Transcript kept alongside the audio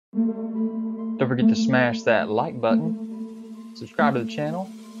Don't forget to smash that like button, subscribe to the channel,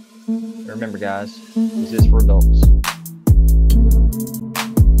 and remember guys, this is for adults.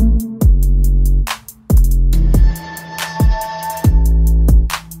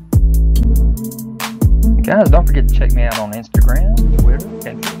 Guys, don't forget to check me out on Instagram, Twitter,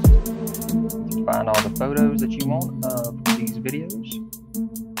 Pinterest to find all the photos that you want of these videos.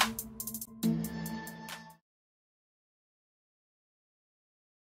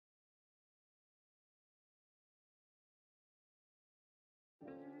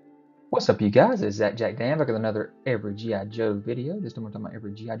 What's up, you guys? It's Jack Dan back with another Every G.I. Joe video. This time we're talking about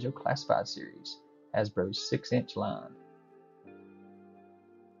Every G.I. Joe Classified Series, Hasbro's 6-inch line.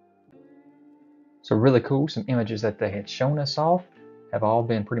 So really cool. Some images that they had shown us off have all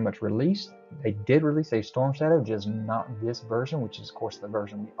been pretty much released. They did release a Storm Shadow, just not this version, which is of course the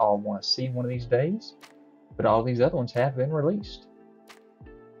version we all want to see one of these days. But all these other ones have been released.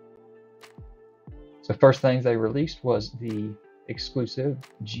 So first things they released was the exclusive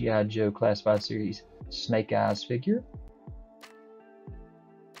G.I. Joe Classified Series Snake Eyes figure.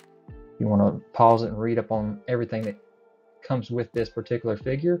 You want to pause it and read up on everything that comes with this particular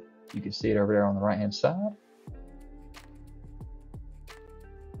figure. You can see it over there on the right hand side.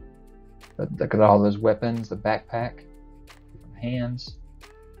 But look at all those weapons, the backpack, different hands.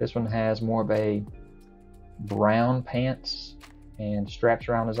 This one has more of a brown pants and straps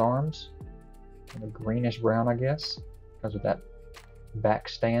around his arms. And a greenish brown, I guess, because of that back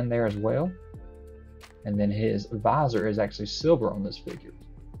stand there as well. And then his visor is actually silver on this figure.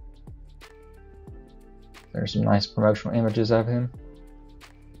 There's some nice promotional images of him.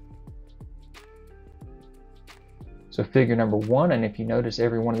 So figure number 1, and if you notice,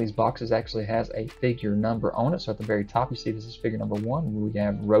 every one of these boxes actually has a figure number on it. So at the very top you see this is figure number 1. We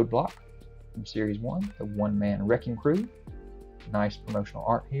have Roadblock from series 1, the one-man wrecking crew. Nice promotional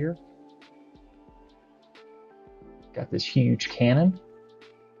art here. Got this huge cannon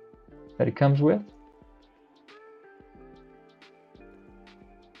that it comes with.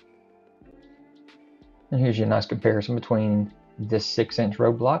 And here's your nice comparison between this 6-inch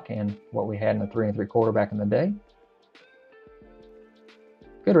Roadblock and what we had in the 3 3/4 back in the day.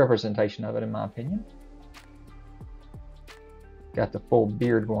 Good representation of it, in my opinion. Got the full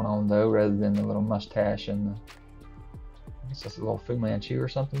beard going on though, rather than the little mustache and the, I guess that's a little Fu Manchu or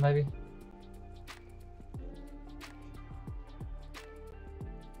something maybe.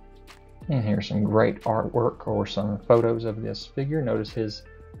 And here's some great artwork or some photos of this figure. Notice his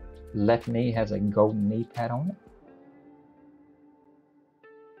left knee has a golden knee pad on it.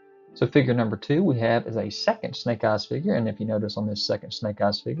 So figure number 2 we have is a second Snake Eyes figure, and if you notice on this second Snake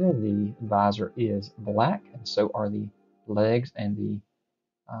Eyes figure, the visor is black, and so are the legs and the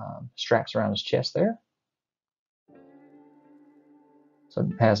straps around his chest there. So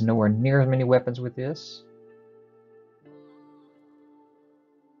it has nowhere near as many weapons with this.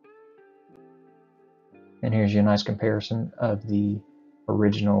 And here's your nice comparison of the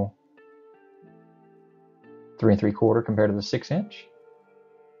original 3 3/4 compared to the 6-inch.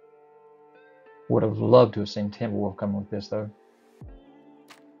 Would have loved to have seen Timberwolf come with this though.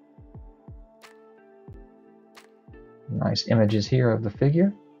 Nice images here of the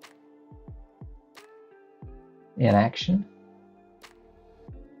figure in action.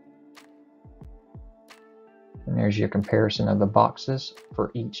 And there's your comparison of the boxes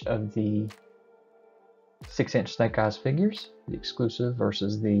for each of the 6-inch Snake Eyes figures, the exclusive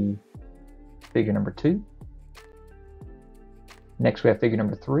versus the figure number 2. Next we have figure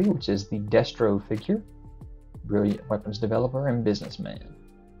number 3, which is the Destro figure, brilliant weapons developer and businessman.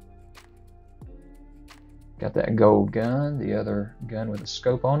 Got that gold gun, the other gun with a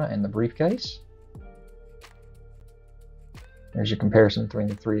scope on it, and the briefcase. There's your comparison between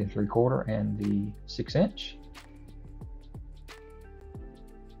the 3 3/4 and the 6-inch.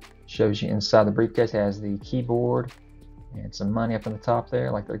 Shows you inside the briefcase has the keyboard and some money up in the top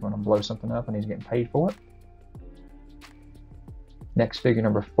there, like they're going to blow something up and he's getting paid for it. Next figure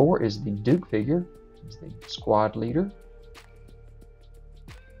number 4 is the Duke figure. He's the squad leader.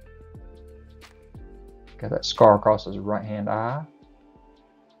 Got that scar across his right hand eye,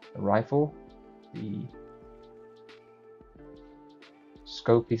 the rifle, the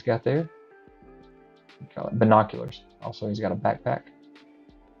scope he's got there. We call it binoculars. Also he's got a backpack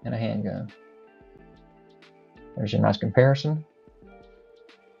and a handgun. There's your nice comparison.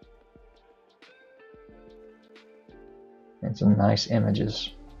 And some nice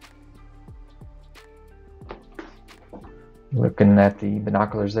images. Looking at the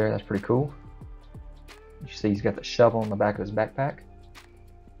binoculars there, that's pretty cool. You see he's got the shovel in the back of his backpack.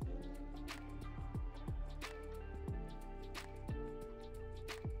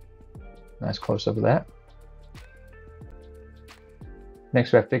 Nice close-up of that.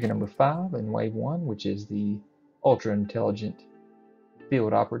 Next we have figure number 5 in wave 1, which is the ultra-intelligent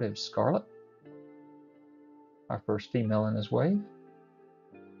field operative Scarlet. Our first female in this wave.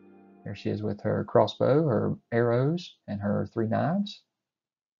 There she is with her crossbow, her arrows, and her 3 knives.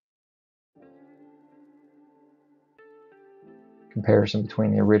 Comparison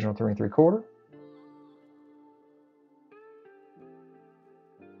between the original 3 3/4.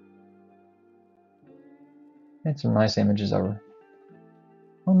 And some nice images of her.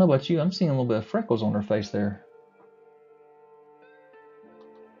 I don't know about you, I'm seeing a little bit of freckles on her face there.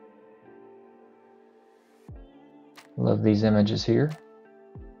 Love these images here.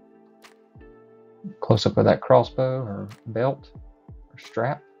 Close up of that crossbow, her belt, her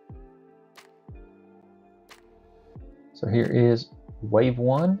strap. So here is wave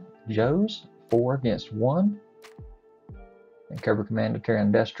 1, Joe's 4 against 1. And Cobra Commander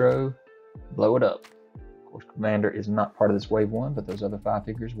carrying Destro, blow it up. Of course, Commander is not part of this wave 1, but those other 5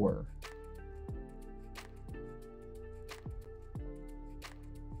 figures were.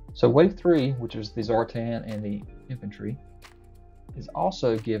 So wave 3, which was the Zartan and the infantry, is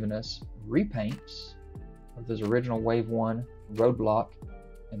also giving us repaints of those original wave 1 Roadblock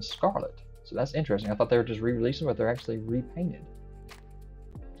and Scarlet. So that's interesting. I thought they were just re-releasing, but they're actually repainted.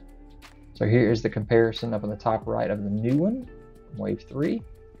 So here is the comparison up on the top right of the new one, wave 3,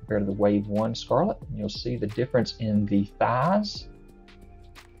 compared to the wave 1 Scarlet. And you'll see the difference in the thighs.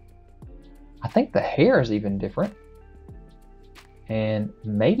 I think the hair is even different. And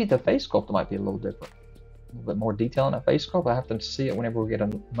maybe the face sculpt might be a little different. A little bit more detail in that face sculpt. I have to see it whenever we get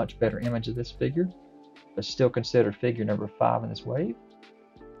a much better image of this figure. But still considered figure number 5 in this wave.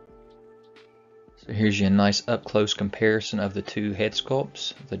 So here's your nice up-close comparison of the 2 head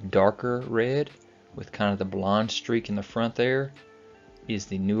sculpts. The darker red with kind of the blonde streak in the front there is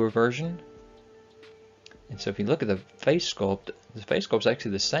the newer version. And so if you look at the face sculpt's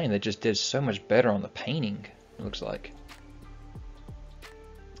actually the same. They just did so much better on the painting, it looks like.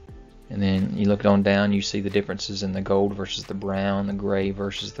 And then you look on down, you see the differences in the gold versus the brown, the gray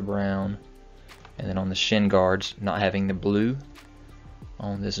versus the brown. And then on the shin guards, not having the blue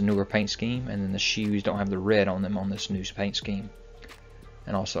on this newer paint scheme, and then the shoes don't have the red on them on this new paint scheme.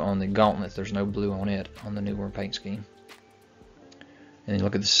 And also on the gauntlets, there's no blue on it on the newer paint scheme. And then you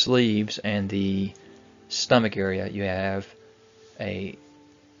look at the sleeves and the stomach area, you have a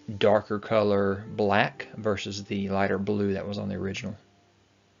darker color black versus the lighter blue that was on the original.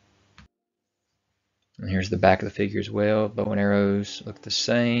 And here's the back of the figure as well. Bow and arrows look the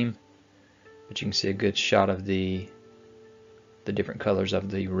same, but you can see a good shot of the different colors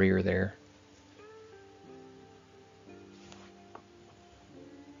of the rear there.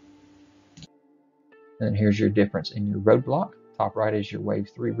 And then here's your difference in your roadblock. Top right is your wave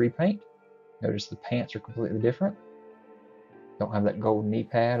 3 repaint. Notice the pants are completely different. Don't have that gold knee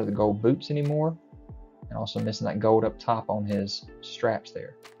pad or the gold boots anymore. And also missing that gold up top on his straps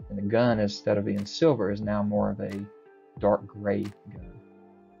there. And the gun, instead of being silver, is now more of a dark gray gun.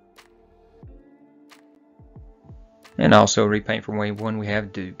 And also repaint from wave 1 we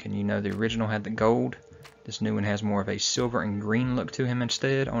have Duke. And you know the original had the gold. This new one has more of a silver and green look to him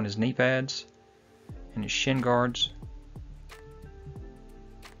instead on his knee pads and his shin guards.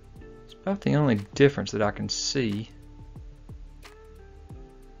 It's about the only difference that I can see.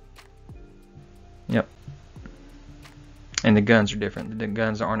 Yep. And the guns are different. The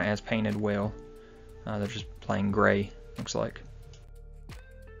guns aren't as painted well. They're just plain gray, looks like.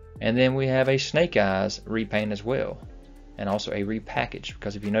 And then we have a Snake Eyes repaint as well. And also a repackage.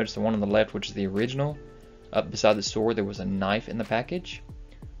 Because if you notice the one on the left, which is the original, up beside the sword there was a knife in the package.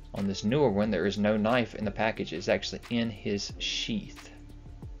 On this newer one, there is no knife in the package. It's actually in his sheath.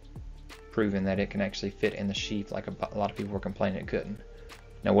 Proving that it can actually fit in the sheath like a lot of people were complaining it couldn't.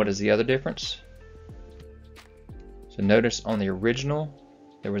 Now what is the other difference? So notice on the original,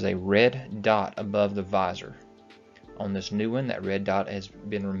 there was a red dot above the visor. On this new one, that red dot has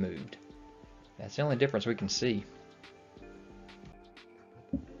been removed. That's the only difference we can see.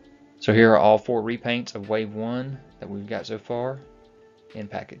 So here are all 4 repaints of Wave 1 that we've got so far in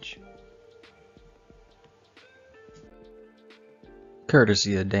package.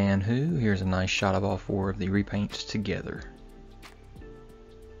 Courtesy of Dan Who, here's a nice shot of all 4 of the repaints together.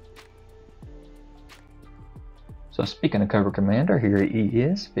 So speaking of Cobra Commander, here he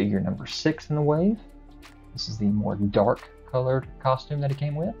is, figure number 6 in the wave. This is the more dark colored costume that he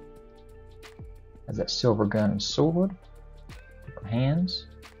came with. Has that silver gun and sword, different hands.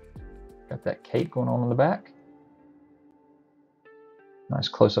 Got that cape going on the back. Nice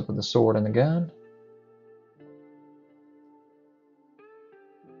close up of the sword and the gun.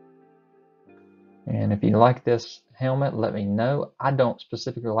 And if you like this helmet, let me know. I don't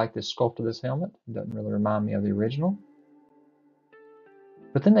specifically like this sculpt of this helmet. It doesn't really remind me of the original.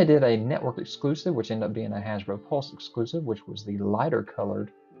 But then they did a network exclusive, which ended up being a Hasbro Pulse exclusive, which was the lighter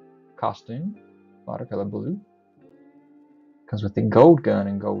colored costume, lighter color blue. Comes with the gold gun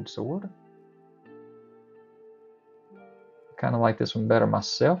and gold sword. Kind of like this one better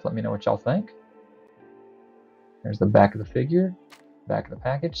myself. Let me know what y'all think. There's the back of the figure, back of the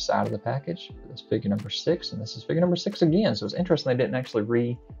package, side of the package. This figure number 6, and this is figure number 6 again. So it's interesting they didn't actually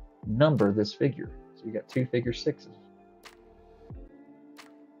renumber this figure. So you got 2 figure 6s.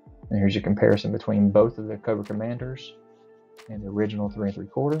 And here's your comparison between both of the Cobra Commanders and the original 3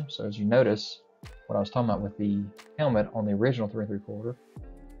 3/4. So as you notice, what I was talking about with the helmet on the original 3 3/4,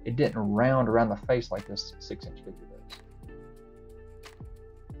 it didn't round around the face like this 6-inch figure does.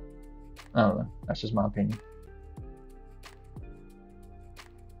 I don't know. That's just my opinion.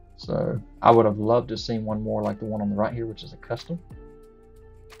 So I would have loved to have seen one more like the one on the right here, which is a custom.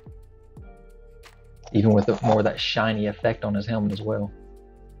 Even with more of that shiny effect on his helmet as well.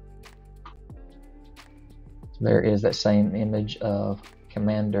 So there is that same image of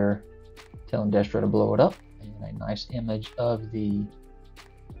Commander telling Destro to blow it up, and a nice image of the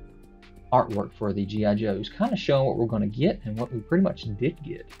artwork for the G.I. Joes, kind of showing what we're going to get and what we pretty much did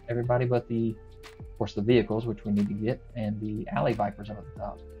get. Everybody but the, of course, the vehicles, which we need to get, and the alley vipers up at the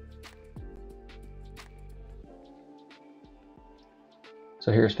top.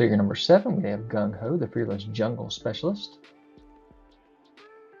 So here's figure number 7. We have Gung Ho, the Fearless Jungle Specialist.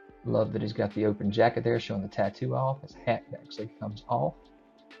 Love that he's got the open jacket there showing the tattoo off. His hat actually comes off.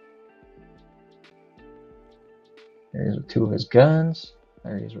 There he is with 2 of his guns.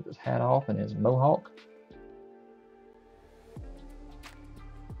 There he is with his hat off and his mohawk.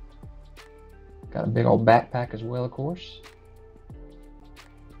 Got a big old backpack as well, of course.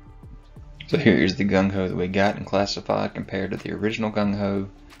 So here is the Gung Ho that we got and classified compared to the original Gung Ho.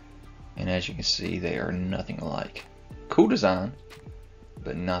 And as you can see, they are nothing alike. Cool design,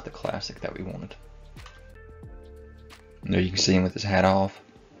 but not the classic that we wanted. And there you can see him with his hat off.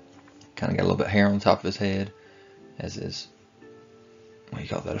 Kind of got a little bit of hair on the top of his head. As his, what do you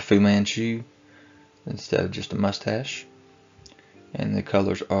call that, a Fu Manchu instead of just a mustache. And the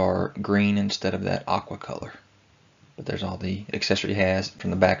colors are green instead of that aqua color. But there's all the accessory he has from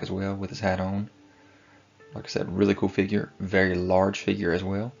the back as well with his hat on. Like I said, really cool figure. Very large figure as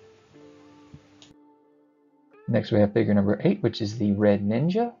well. Next we have figure number 8, which is the Red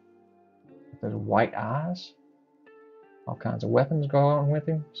Ninja. With those white eyes. All kinds of weapons go on with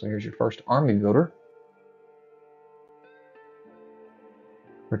him. So here's your first army builder.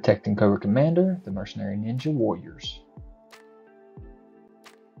 Protecting Cobra Commander, the Mercenary Ninja Warriors.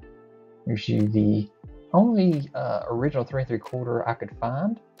 Here's you the only original 3 3/4 I could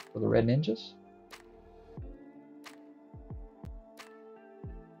find for the Red Ninjas.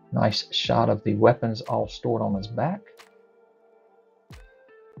 Nice shot of the weapons all stored on his back.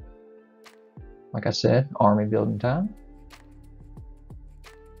 Like I said, army building time.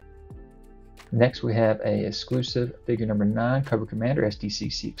 Next we have a exclusive figure number 9, Cobra Commander,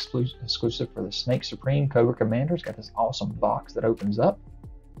 SDCC exclusive for the Snake Supreme Cobra Commander. It's got this awesome box that opens up.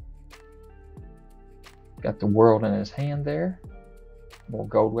 Got the world in his hand there. More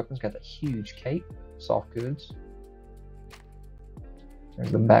gold weapons. Got that huge cape. Soft goods.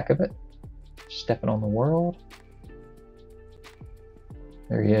 There's the back of it. Stepping on the world.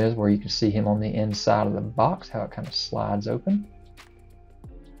 There he is, where you can see him on the inside of the box, how it kind of slides open.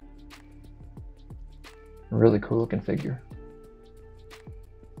 Really cool looking figure.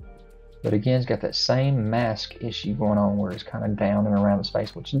 But again, it's got that same mask issue going on where it's kind of down and around his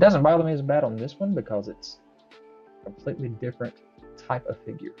face, which doesn't bother me as bad on this one because it's a completely different type of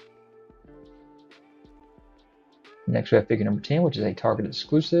figure. Next we have figure number 10, which is a Target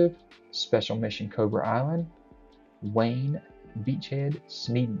exclusive, Special Mission Cobra Island, Wayne Beachhead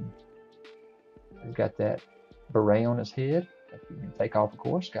Sneeden. He's got that beret on his head that you can take off, of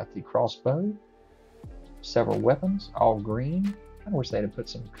course. Got the crossbow, several weapons, all green. Kind of wish they'd have put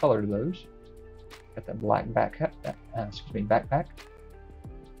some color to those. Got that black backpack.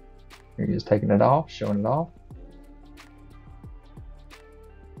 Here he is taking it off, showing it off.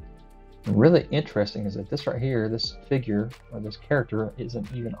 And really interesting is that this right here, this figure or this character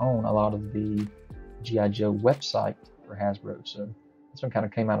isn't even on a lot of the G.I. Joe website for Hasbro. So this one kind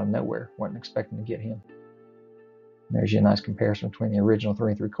of came out of nowhere. Wasn't expecting to get him. And there's your nice comparison between the original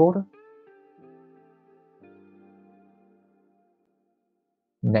 3 3/4.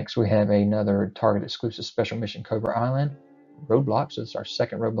 Next we have another Target exclusive Special Mission Cobra Island Roadblock. So it's our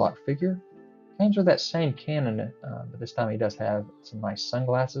second Roadblock figure. Comes with that same cannon, but this time he does have some nice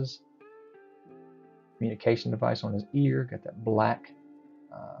sunglasses. communication device on his ear. Got that black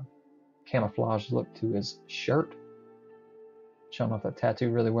camouflage look to his shirt, showing off that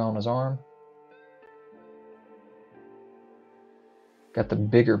tattoo really well on his arm. Got the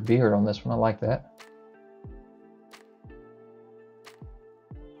bigger beard on this one. I like that.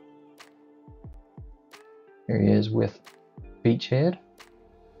 Here he is with Beachhead.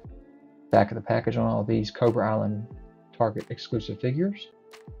 Back of the package on all these Cobra Island Target exclusive figures.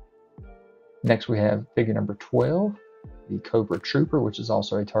 Next we have figure number 12, the Cobra Trooper, which is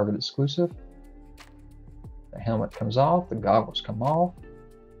also a Target exclusive. The helmet comes off, the goggles come off.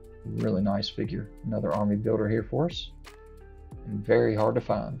 Really nice figure. Another army builder here for us. And very hard to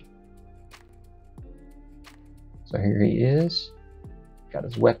find. So here he is. Got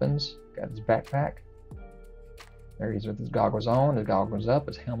his weapons, got his backpack. There he is with his goggles on, his goggles up,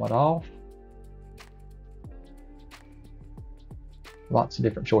 his helmet off. Lots of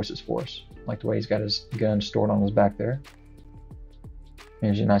different choices for us. Like the way he's got his gun stored on his back there.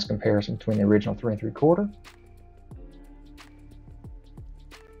 Here's a nice comparison between the original 3 3/4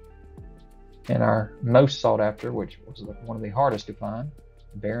 and our most sought after, which was one of the hardest to find,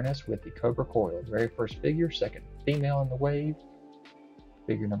 Baroness with the Cobra C.o.i.l. Very first figure, second female in the wave.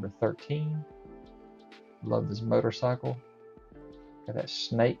 Figure number 13. Love this motorcycle. Got that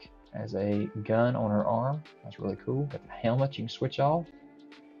snake as a gun on her arm. That's really cool. Got the helmet you can switch off.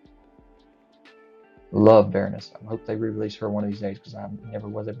 Love Baroness. I hope they re-release her one of these days because I never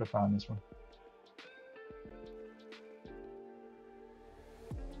was able to find this one.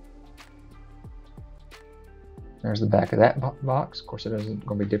 There's the back of that box. Of course, it isn't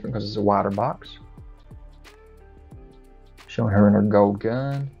going to be different because it's a wider box. Showing her in her gold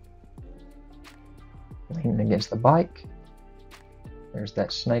gun. Leaning against the bike. There's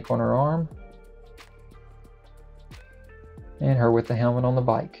that snake on her arm. And her with the helmet on the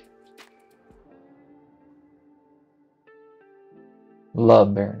bike.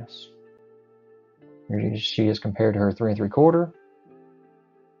 Love Baroness. Here she is compared to her 3 3/4.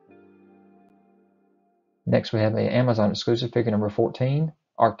 Next we have a Amazon exclusive figure number 14,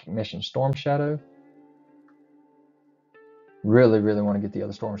 Arctic Mission Storm Shadow. Really want to get the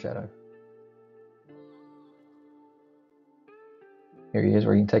other Storm Shadow. Here he is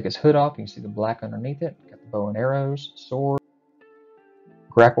where you can take his hood off. You can see the black underneath it. Got the bow and arrows, sword,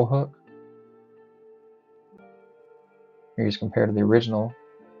 grapple hook. Here he's compared to the original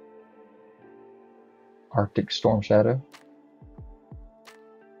Arctic Storm Shadow.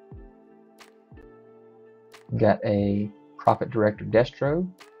 Got a Prophet Director Destro.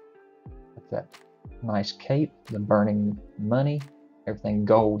 With that nice cape, the burning money. Everything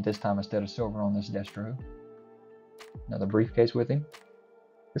gold this time instead of silver on this Destro. Another briefcase with him.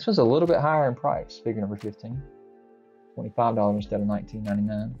 This was a little bit higher in price, figure number 15. $25 instead of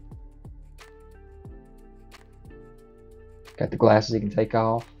 $19.99. Got the glasses he can take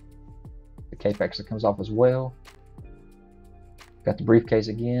off. The cape actually comes off as well. Got the briefcase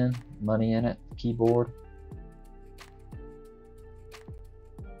again, money in it, the keyboard.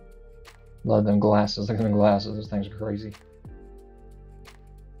 Love them glasses, look at them glasses, those things are crazy.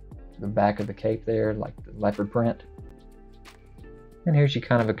 The back of the cape there, like the leopard print. And here's you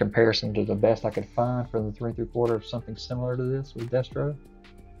kind of a comparison to the best I could find for the 3 3/4 of something similar to this with Destro.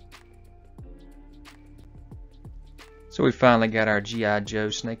 So we finally got our G.I. Joe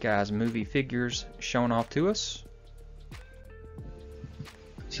Snake Eyes movie figures shown off to us.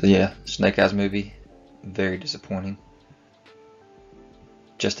 So yeah, Snake Eyes movie, very disappointing.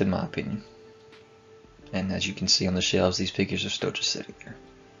 Just in my opinion. And as you can see on the shelves, these figures are still just sitting there.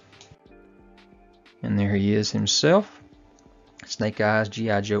 And there he is himself. Snake Eyes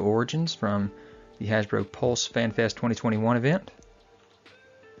G.I. Joe Origins from the Hasbro Pulse FanFest 2021 event.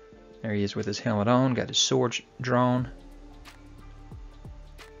 There he is with his helmet on, got his sword drawn.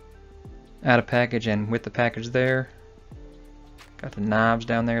 Out of package and with the package there. Got the knives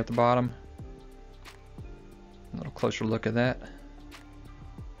down there at the bottom. A little closer look at that.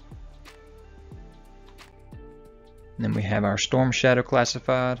 And then we have our Storm Shadow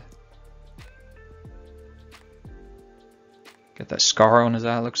classified. Got that scar on his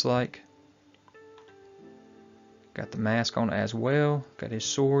eye, looks like. Got the mask on as well. Got his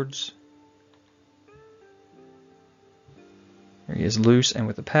swords. There he is loose and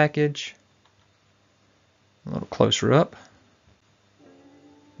with the package. A little closer up.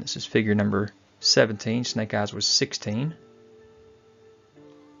 This is figure number 17. Snake Eyes was 16.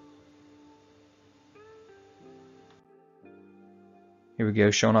 Here we go,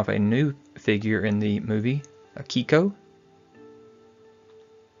 showing off a new figure in the movie, Akiko.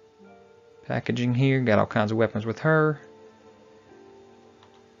 Packaging here, got all kinds of weapons with her.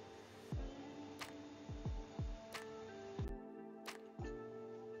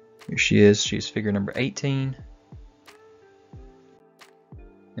 Here she is. She's figure number 18.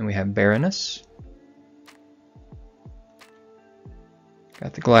 Then we have Baroness.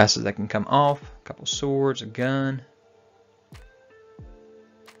 Got the glasses that can come off, a couple swords, a gun.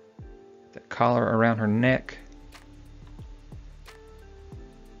 That collar around her neck.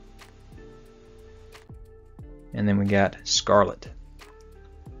 And then we got Scarlet.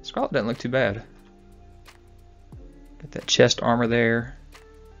 Scarlet doesn't look too bad. Got that chest armor there,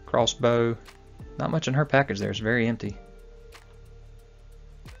 crossbow. Not much in her package there, it's very empty.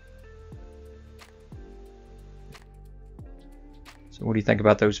 So what do you think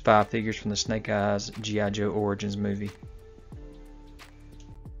about those 5 figures from the Snake Eyes G.I. Joe Origins movie?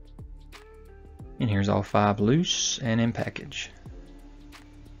 And here's all 5 loose and in package.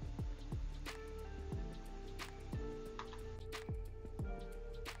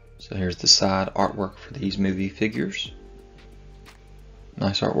 So here's the side artwork for these movie figures.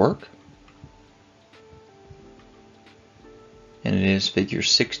 Nice artwork. And it is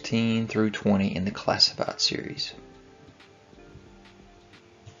figures 16 through 20 in the Classified series.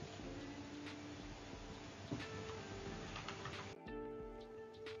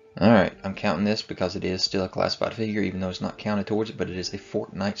 Alright, I'm counting this because it is still a classified figure, even though it's not counted towards it, but it is a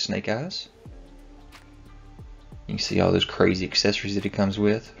Fortnite Snake Eyes. You can see all those crazy accessories that it comes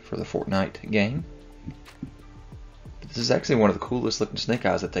with for the Fortnite game. But this is actually one of the coolest looking Snake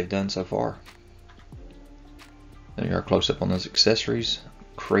Eyes that they've done so far. There you are, close up on those accessories.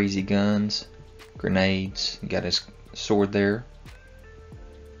 Crazy guns, grenades, you got his sword there.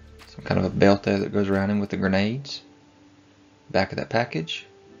 Some kind of a belt there that goes around him with the grenades. Back of that package.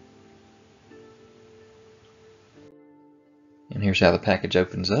 And here's how the package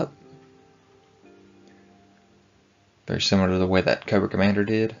opens up. Very similar to the way that Cobra Commander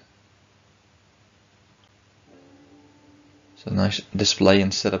did. So nice display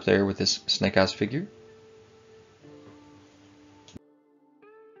and setup there with this Snake Eyes figure.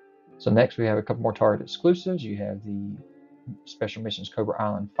 So next we have a couple more Target exclusives. You have the Special Missions Cobra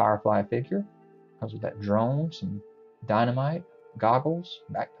Island Firefly figure. Comes with that drone, some dynamite, goggles,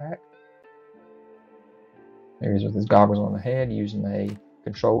 backpack. There he is with his goggles on the head, using a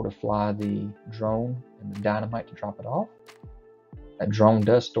control to fly the drone and the dynamite to drop it off. That drone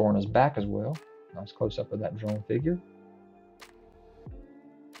does store on his back as well. Nice close up of that drone figure.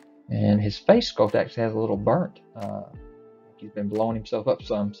 And his face sculpt actually has a little burnt. He's been blowing himself up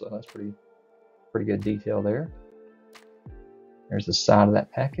some, so that's pretty good detail there. There's the side of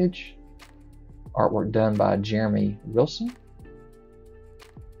that package. Artwork done by Jeremy Wilson.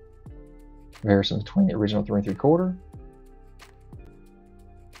 Comparison between the original 3 3/4.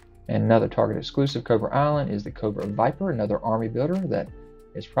 And another Target exclusive Cobra Island is the Cobra Viper, another army builder that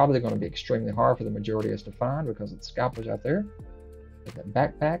is probably going to be extremely hard for the majority of us to find because of the scalpers out there. With that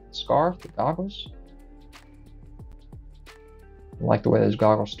backpack, the scarf, the goggles. I like the way those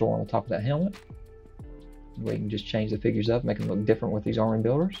goggles store on the top of that helmet. We can just change the figures up, make them look different with these army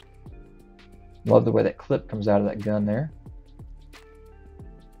builders. Love the way that clip comes out of that gun there.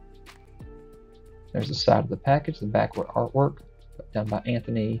 There's the side of the package, the backward artwork done by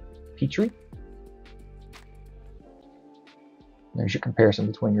Anthony Petrie. There's your comparison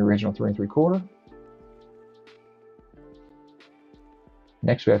between your original 3 3/4.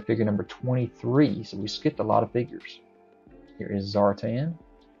 Next we have figure number 23, so we skipped a lot of figures. Here is Zartan.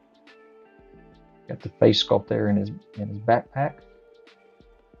 Got the face sculpt there in his backpack.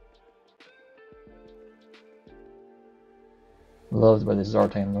 Love the way this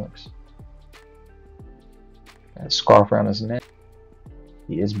Zartan looks. Got a scarf around his neck.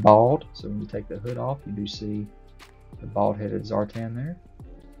 He is bald, so when you take the hood off, you do see the bald-headed Zartan there.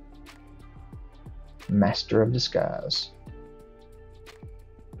 Master of Disguise.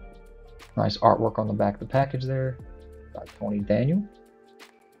 Nice artwork on the back of the package there by Tony Daniel.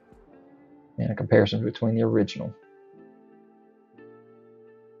 And a comparison between the original.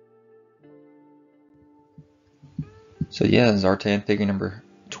 So yeah, Zartan figure number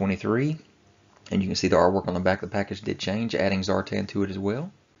 23. And you can see the artwork on the back of the package did change, adding Zartan to it as well.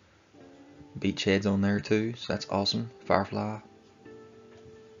 Beach heads on there too, so that's awesome. Firefly.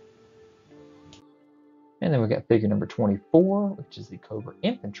 And then we got figure number 24, which is the Cobra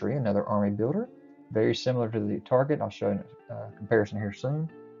Infantry, another army builder. Very similar to the Target. I'll show you a comparison here soon.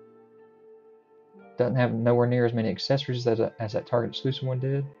 Doesn't have nowhere near as many accessories as that Target exclusive one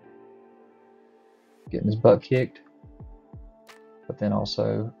did. Getting his butt kicked, but then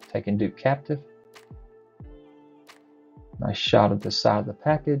also taking Duke captive. Nice shot of the side of the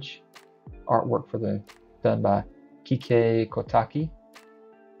package. Artwork done by Kike Kotaki.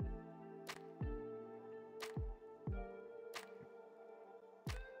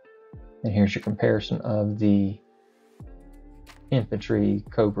 And here's your comparison of the infantry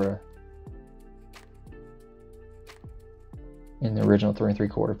Cobra in the original 3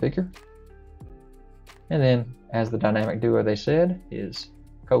 3/4 figure. And then, as the dynamic duo they said, is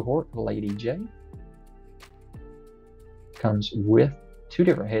cohort Lady J. Comes with 2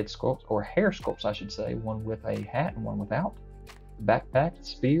 different head sculpts, or hair sculpts I should say, one with a hat and one without. Backpack,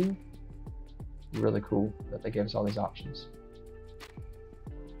 spear. Really cool that they gave us all these options.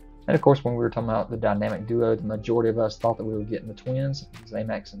 And of course, when we were talking about the dynamic duo, the majority of us thought that we were getting the twins,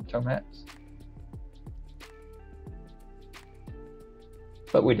 Zamax and Tomax.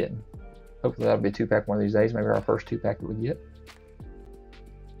 But we didn't. Hopefully that'll be a 2-pack one of these days, maybe our first 2-pack that we get.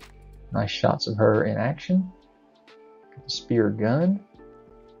 Nice shots of her in action. Got the spear gun.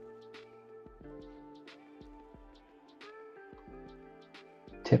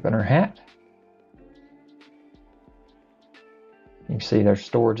 Tipping her hat. You can see there's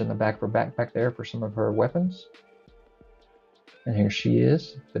storage in the back of her backpack there for some of her weapons. And here she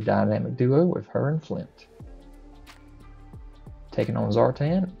is, the dynamic duo with her and Flint. Taking on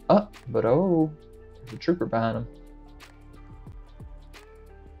Zartan. Up, but oh, there's a trooper behind him.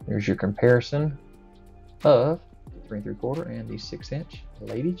 Here's your comparison of the 3 3/4 and the 6-inch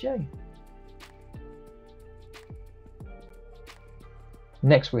Lady J.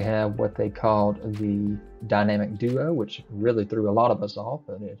 Next we have what they called the dynamic duo, which really threw a lot of us off,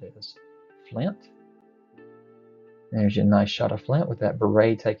 but it is Flint. There's your nice shot of Flint with that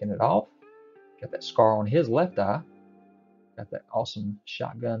beret taking it off. Got that scar on his left eye. Got that awesome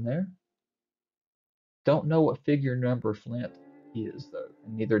shotgun there. Don't know what figure number Flint is though,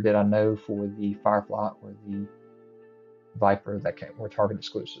 and neither did I know for the Firefly or the Viper that were Target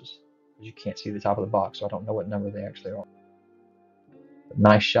exclusives. You can't see the top of the box, so I don't know what number they actually are. But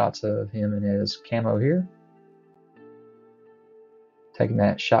nice shots of him in his camo here. Taking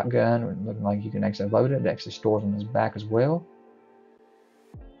that shotgun, looking like you can actually load it. It actually stores on his back as well.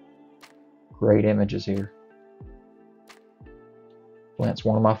 Great images here. Flint's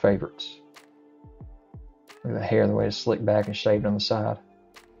one of my favorites. Look at the hair, the way it's slicked back and shaved on the side.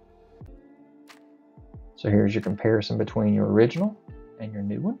 So here's your comparison between your original and your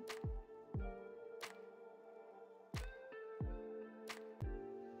new one.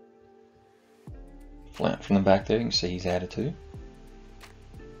 Flint from the back there, you can see he's added to.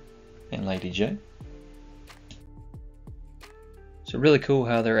 And Lady J. So really cool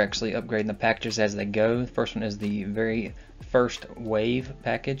how they're actually upgrading the packages as they go. The first one is the very first wave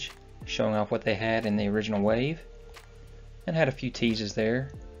package, showing off what they had in the original wave. And had a few teases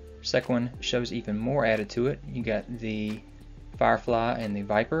there. Second one shows even more added to it. You got the Firefly and the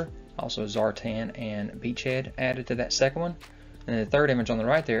Viper, also Zartan and Beachhead added to that second one. And the third image on the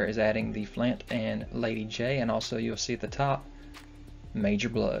right there is adding the Flint and Lady J, and also you'll see at the top, Major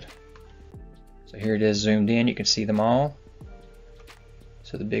Blood. So here it is zoomed in, you can see them all.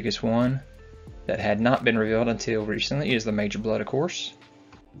 So the biggest one that had not been revealed until recently is the Major Blood, of course.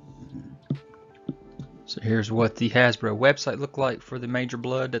 So here's what the Hasbro website looked like for the Major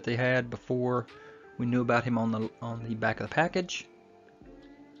Blood that they had before we knew about him on the back of the package.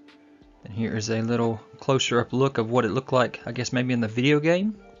 And here is a little closer up look of what it looked like, I guess maybe in the video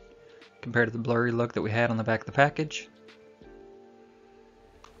game, compared to the blurry look that we had on the back of the package.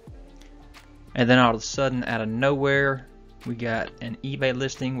 And then all of a sudden, out of nowhere, we got an eBay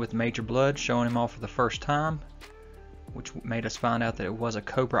listing with Major Blood showing him off for the first time, which made us find out that it was a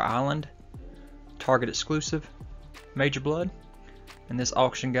c.o.i.l Target exclusive Major Blood. And this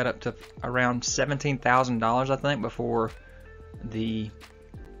auction got up to around $17,000, I think, before the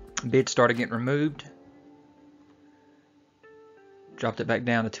bid started getting removed. Dropped it back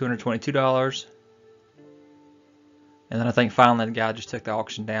down to $222. And then I think finally the guy just took the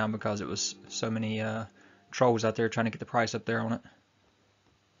auction down because it was so many trolls out there trying to get the price up there on it.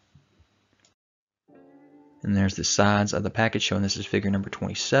 And there's the sides of the package showing this is figure number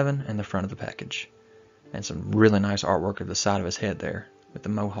 27 and the front of the package. And some really nice artwork of the side of his head there with the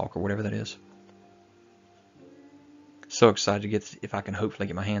mohawk or whatever that is. So excited to get, if I can hopefully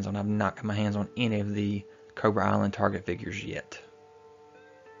get my hands on. I've not got my hands on any of the c.o.i.l Target figures yet.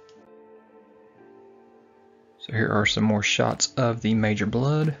 So here are some more shots of the Major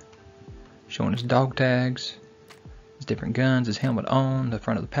Blood, showing his dog tags, his different guns, his helmet on, the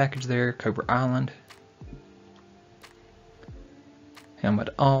front of the package there, c.o.i.l, helmet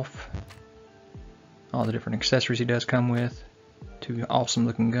off, all the different accessories he does come with, 2 awesome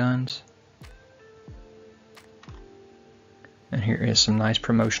looking guns. And here is some nice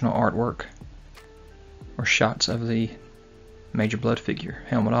promotional artwork or shots of the Major Blood figure.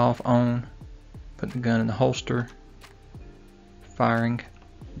 Helmet off, on, putting the gun in the holster, firing.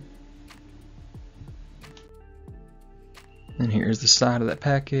 And here's the side of that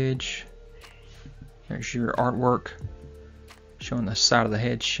package. There's your artwork showing the side of the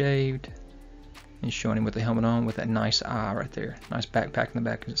head shaved and showing him with the helmet on with that nice eye right there. Nice backpack in the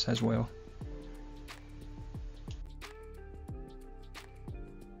back as well.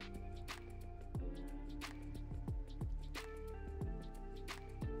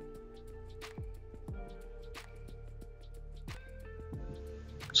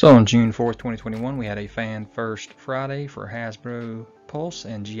 So on June 4th, 2021, we had a Fan First Friday for Hasbro Pulse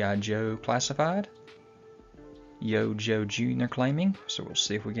and G.I. Joe Classified. Yo Joe June they're claiming, so we'll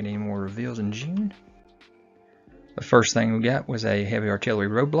see if we get any more reveals in June. The first thing we got was a heavy artillery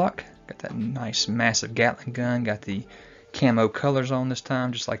roadblock. Got that nice massive Gatling gun, got the camo colors on this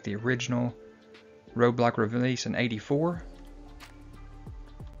time, just like the original roadblock release in '84.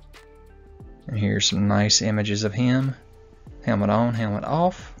 And here's some nice images of him. Helmet on, helmet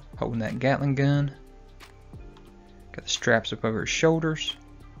off, holding that Gatling gun. Got the straps up over his shoulders.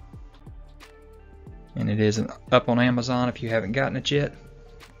 And it is up on Amazon if you haven't gotten it yet.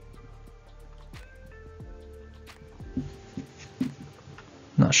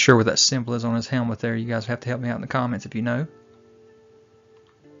 Not sure what that symbol is on his helmet there. You guys have to help me out in the comments if you know.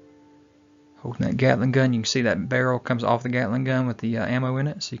 Holding that Gatling gun, you can see that barrel comes off the Gatling gun with the ammo in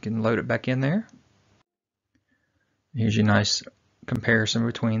it, so you can load it back in there. Here's your nice comparison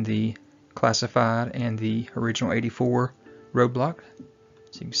between the Classified and the original '84 roadblock.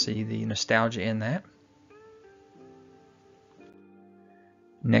 So you can see the nostalgia in that.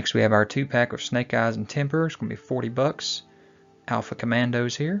 Next we have our 2-pack of Snake Eyes and Timber. It's going to be $40. Alpha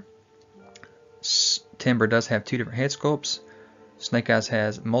Commandos here. Timber does have 2 different head sculpts. Snake Eyes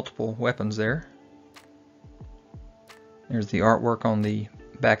has multiple weapons there. There's the artwork on the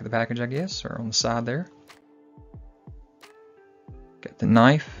back of the package, I guess, or on the side there. Got the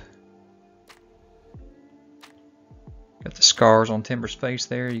knife. Got the scars on Timber's face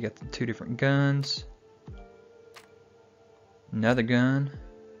there. You got the 2 different guns. Another gun.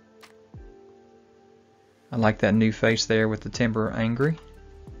 I like that new face there with the Timber angry.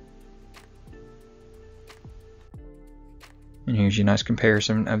 And here's your nice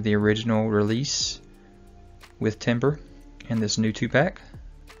comparison of the original release with Timber and this new 2-pack.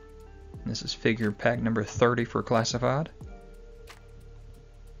 This is figure pack number 30 for Classified.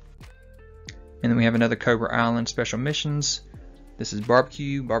 And then we have another Cobra Island Special Missions. This is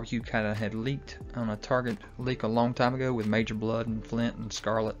Barbecue. Barbecue kind of had leaked on a Target leak a long time ago with Major Blood and Flint and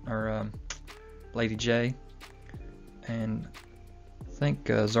Scarlet, or Lady J. And I think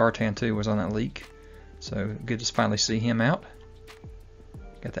Zartan too was on that leak. So good to finally see him out.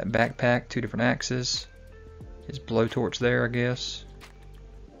 Got that backpack, 2 different axes. His blowtorch there, I guess.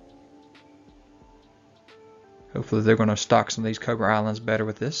 Hopefully they're going to stock some of these Cobra Islands better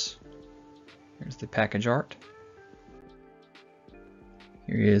with this. Here's the package art.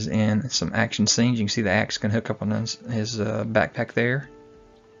 Here he is in some action scenes. You can see the axe can hook up on his backpack there.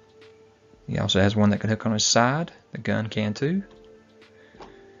 He also has one that can hook on his side. The gun can too.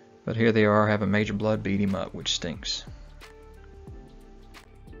 But here they are having Major Blood beat him up, which stinks.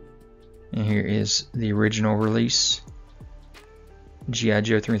 And here is the original release G.I.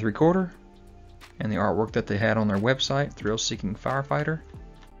 Joe 3 3/4 and the artwork that they had on their website, Thrill Seeking Firefighter.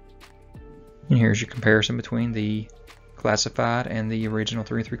 And here's your comparison between the Classified and the original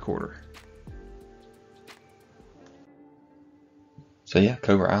 3 3/4. So yeah,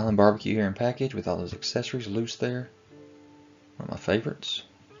 Cobra Island Barbecue here in package with all those accessories loose there. One of my favorites.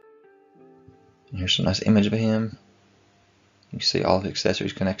 And here's some nice image of him. You can see all the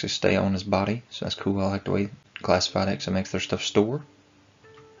accessories can actually stay on his body, so that's cool. I like the way Classified actually makes their stuff store.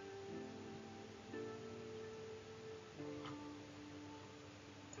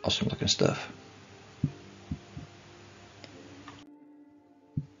 Awesome looking stuff.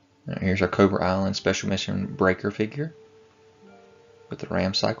 Now here's our Cobra Island Special Mission Breaker figure with the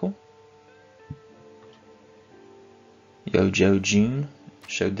ram cycle. Yo Joe June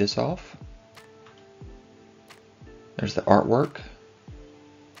showed this off. There's the artwork.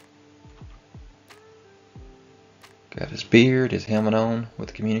 Got his beard, his helmet on with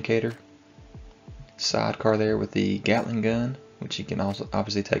the communicator. Sidecar there with the Gatling gun, which he can also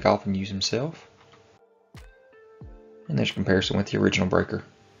obviously take off and use himself. And there's a comparison with the original Breaker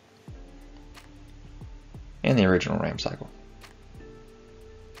and the original ram cycle.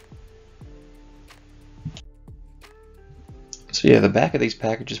 So yeah, the back of these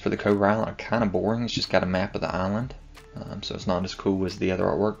packages for the Cobra Island are kind of boring. It's just got a map of the island, so it's not as cool as the other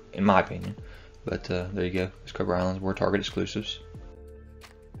artwork, in my opinion. But there you go. These Cobra Islands were Target exclusives.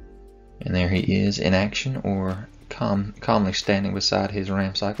 And there he is in action, or calmly standing beside his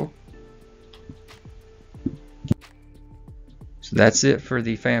ram cycle. So that's it for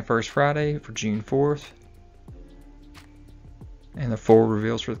the Fan First Friday for June 4th. And the full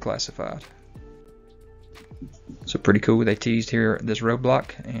reveals for the classified. So pretty cool. They teased here this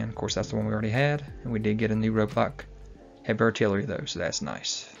roadblock, and of course that's the one we already had. And we did get a new roadblock heavy artillery though, so that's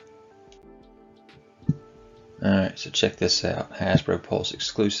nice. Alright, so check this out. Hasbro Pulse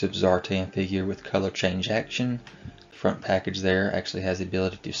exclusive Zartan figure with color change action. The front package there actually has the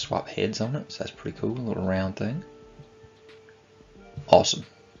ability to swap heads on it, so that's pretty cool. A little round thing. Awesome.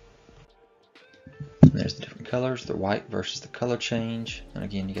 And there's the different colors, the white versus the color change. And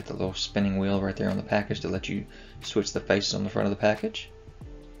again, you get the little spinning wheel right there on the package to let you switch the faces on the front of the package.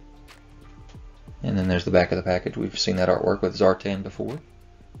 And then there's the back of the package. We've seen that artwork with Zartan before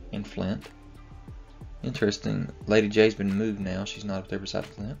in Flint. Interesting. Lady J's been moved now. She's not up there beside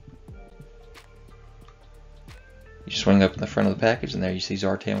Flint. You swing up in the front of the package, and there you see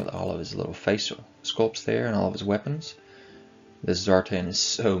Zartan with all of his little facial sculpts there and all of his weapons. This Zartan is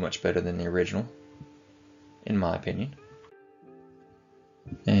so much better than the original, in my opinion.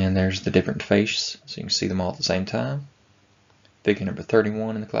 And there's the different face, so you can see them all at the same time. Figure number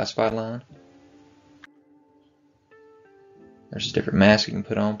 31 in the classified line. There's a different mask you can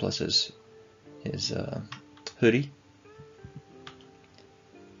put on, plus his hoodie.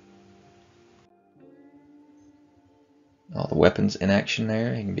 All the weapons in action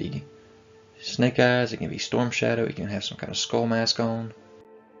there. It can be Snake Eyes, it can be Storm Shadow, it can have some kind of skull mask on.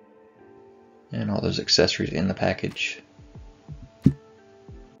 And all those accessories in the package.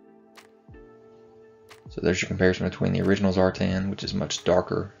 So there's your comparison between the original Zartan, which is much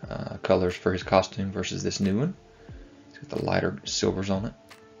darker colors for his costume, versus this new one. It's got the lighter silvers on it.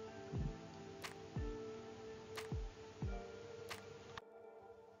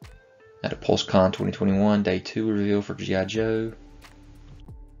 At a PulseCon 2021 Day 2 reveal for G.I. Joe.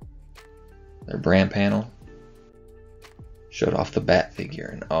 Their brand panel showed off the bat figure,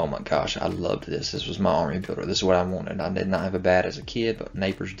 and oh my gosh, I loved this. This was my army builder. This is what I wanted. I did not have a bat as a kid, but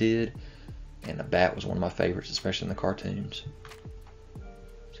neighbors did, and the bat was one of my favorites, especially in the cartoons.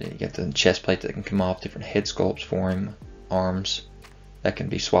 So you got the chest plate that can come off, different head sculpts for him, arms that can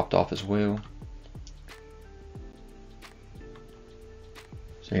be swapped off as well.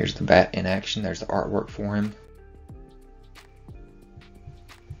 So here's the bat in action. There's the artwork for him.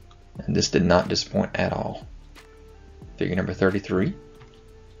 And this did not disappoint at all. Figure number 33.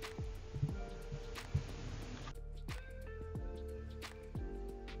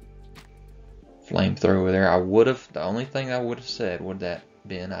 Flamethrower there. The only thing I would have said would that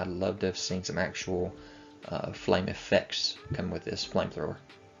been, I'd love to have seen some actual flame effects come with this flamethrower.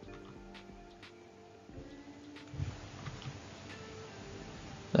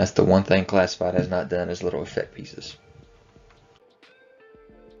 That's the one thing Classified has not done, is little effect pieces.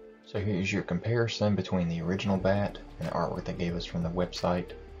 So here's your comparison between the original bat and the artwork they gave us from the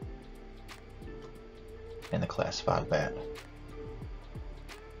website and the Classified bat.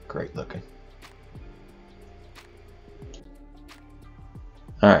 Great looking.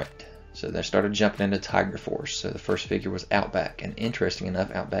 Alright, so they started jumping into Tiger Force. So the first figure was Outback, and interesting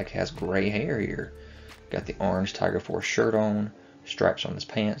enough, Outback has gray hair here. Got the orange Tiger Force shirt on, stripes on his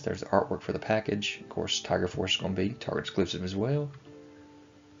pants. There's the artwork for the package. Of course, Tiger Force is going to be Target exclusive as well.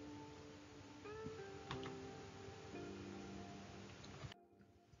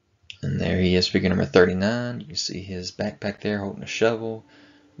 And there he is, figure number 39. You can see his backpack there holding a shovel.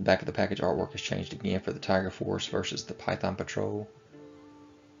 The back of the package artwork has changed again for the Tiger Force versus the Python Patrol.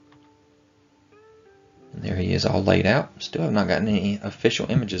 And there he is all laid out. Still have not gotten any official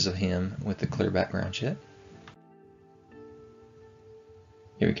images of him with the clear background yet.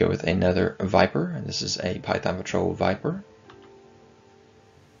 Here we go with another Viper. This is a Python Patrol Viper.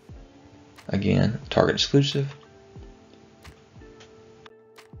 Again, Target exclusive.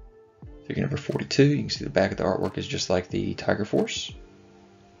 Figure number 42. You can see the back of the artwork is just like the Tiger Force,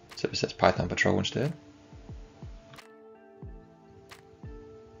 except it says Python Patrol instead.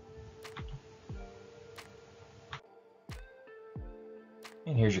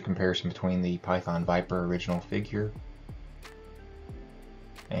 And here's your comparison between the Python Viper original figure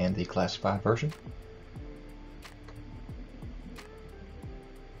and the Classified version.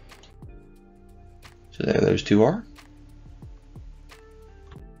 So there those two are.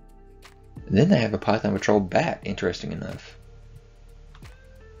 And then they have a Python Patrol bat, interesting enough.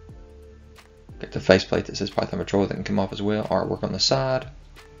 Got the faceplate that says Python Patrol that can come off as well. Artwork on the side.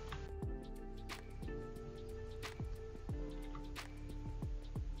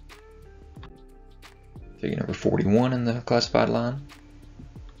 Figure number 41 in the Classified line.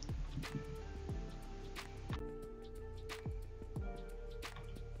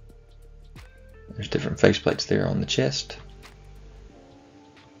 There's different faceplates there on the chest.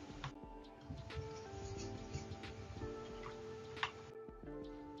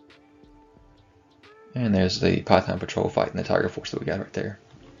 And there's the Python Patrol fighting the Tiger Force that we got right there.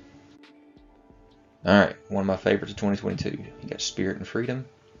 Alright, one of my favorites of 2022. You got Spirit and Freedom.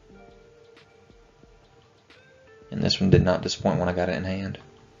 And this one did not disappoint when I got it in hand.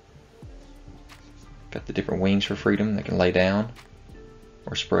 Got the different wings for Freedom. They can lay down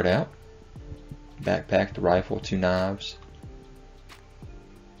or spread out. Backpack, the rifle, 2 knives.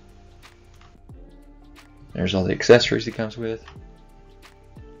 There's all the accessories it comes with.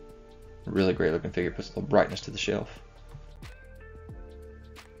 Really great looking figure. Puts a little brightness to the shelf.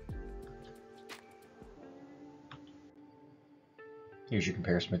 Here's your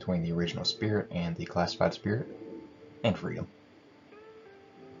comparison between the original Spirit and the classified Spirit and Freedom.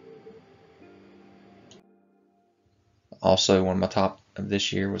 Also, one of my top of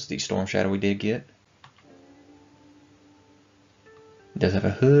this year was the Storm Shadow we did get. It does have a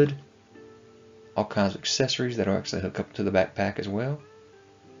hood, all kinds of accessories that will actually hook up to the backpack as well.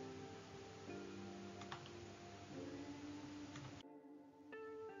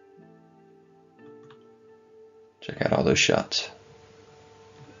 Check out all those shots.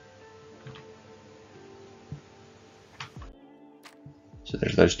 So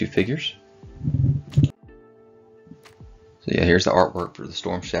there's those 2 figures. So yeah, here's the artwork for the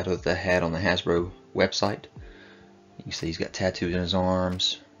Storm Shadow that they had on the Hasbro website. You can see he's got tattoos in his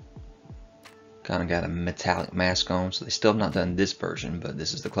arms. Kind of got a metallic mask on. So they still have not done this version, but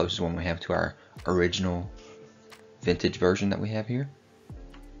this is the closest one we have to our original vintage version that we have here.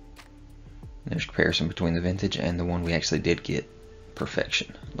 There's a comparison between the vintage and the one we actually did get.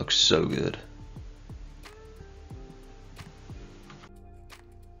 Perfection. Looks so good.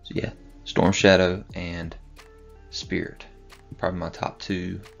 So yeah, Storm Shadow and Spirit. Probably my top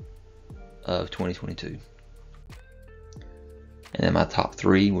 2 of 2022. And then my top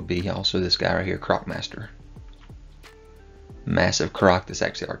 3 would be also this guy right here, Croc Master. Massive croc that's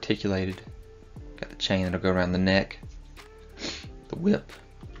actually articulated. Got the chain that'll go around the neck. The whip.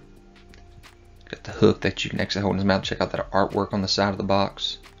 Got the hook that you can actually hold in his mouth. Check out that artwork on the side of the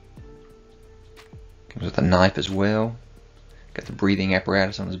box. Comes with a knife as well. Got the breathing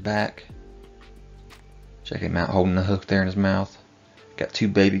apparatus on his back. Check him out holding the hook there in his mouth. Got 2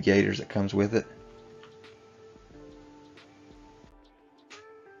 baby gators that comes with it.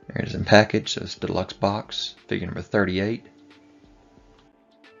 There it is in package, so it's the deluxe box, figure number 38.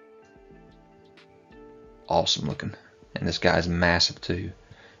 Awesome looking. And this guy's massive too.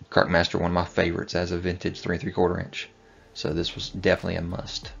 Croc Master, one of my favorites as a vintage 3 3/4 inch. So this was definitely a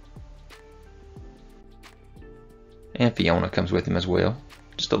must. And Fiona comes with him as well.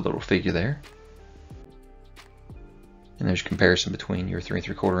 Just a little figure there. And there's a comparison between your 3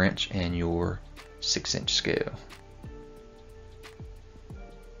 3/4 inch and your 6-inch scale.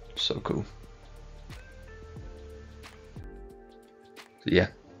 So cool. So yeah,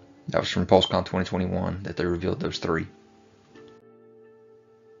 that was from PulseCon 2021 that they revealed those 3.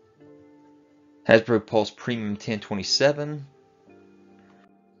 Hasbro Pulse Premium 1027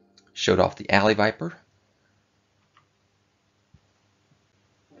 showed off the Alley Viper.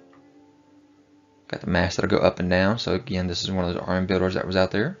 Got the mask that'll go up and down. So again, this is one of those arm builders that was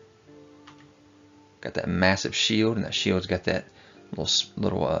out there. Got that massive shield, and that shield's got that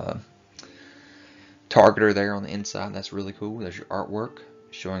little targeter there on the inside. That's really cool. There's your artwork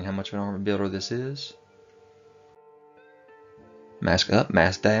showing how much of an armor builder this is. Mask up,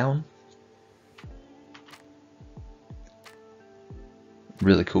 mask down.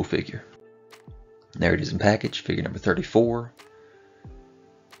 Really cool figure. There it is in package, figure number 34.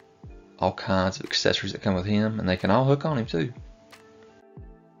 All kinds of accessories that come with him, and they can all hook on him too.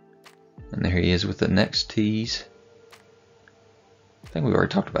 And there he is with the next tease. I think we've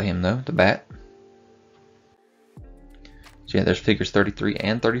already talked about him though, the bat. So yeah, there's figures 33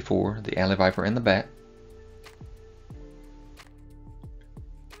 and 34, the Alley Viper and the bat.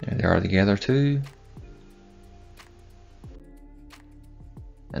 There they are together too.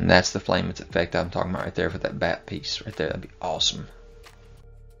 And that's the flame effect I'm talking about right there for that bat piece right there. That'd be awesome.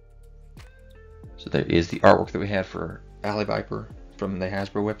 So there is the artwork that we had for Alley Viper from the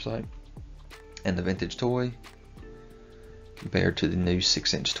Hasbro website and the vintage toy compared to the new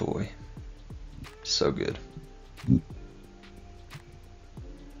 6-inch toy. So good.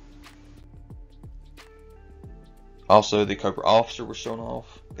 Also, the Cobra Officer was shown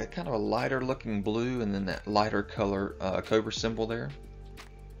off. Got kind of a lighter looking blue and then that lighter color Cobra symbol there.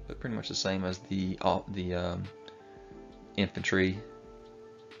 But pretty much the same as the infantry.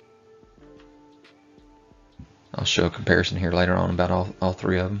 I'll show a comparison here later on about all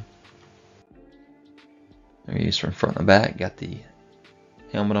 3 of them. There he is from front and back. Got the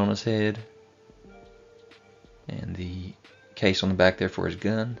helmet on his head and the case on the back there for his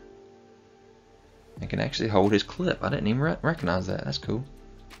gun. It can actually hold his clip. I didn't even recognize that. That's cool.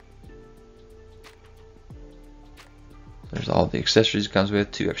 There's all the accessories it comes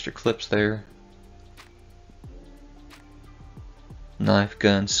with. 2 extra clips there. Knife,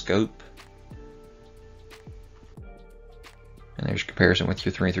 gun, scope. And there's a comparison with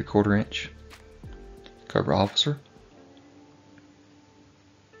your 3 3/4 inch Cobra Officer.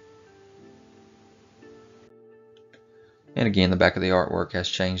 And again, the back of the artwork has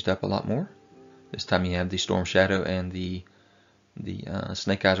changed up a lot more. This time you have the Storm Shadow and the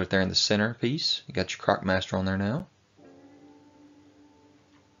Snake Eyes right there in the center piece. You got your Croc Master on there now.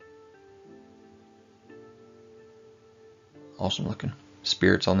 Awesome looking.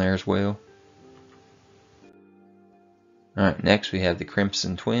 Spirits on there as well. Alright, next we have the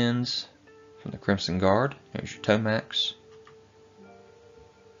Crimson Twins from the Crimson Guard. Here's your Tomax.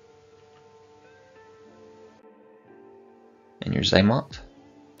 And your Zaymont.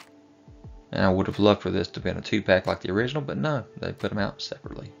 And I would have loved for this to be in a 2-pack like the original, but no, they put them out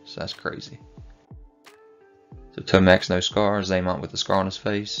separately. So that's crazy. So Tomax, no scar. Zaymont with the scar on his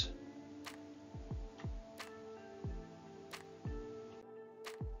face.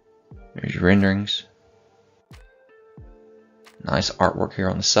 There's your renderings. Nice artwork here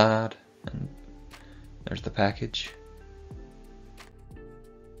on the side. And there's the package.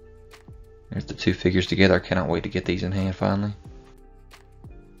 There's the 2 figures together. I cannot wait to get these in hand finally.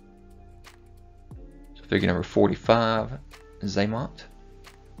 So figure number 45, Zaymont.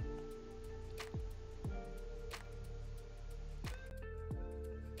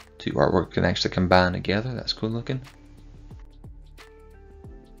 Two artwork can actually combine together. That's cool looking.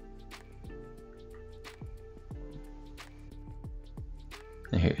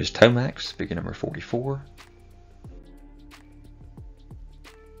 And here is Tomax, figure number 44.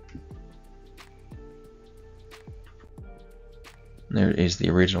 And there is the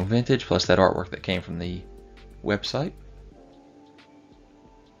original vintage, plus that artwork that came from the website.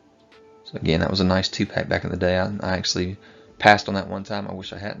 So again, that was a nice 2-pack back in the day. I actually passed on that one time. I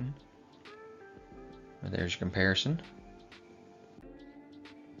wish I hadn't. But there's your comparison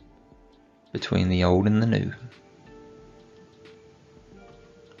between the old and the new.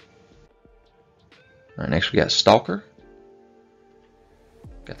 Alright, next we got Stalker.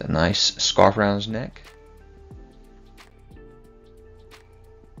 Got that nice scarf around his neck.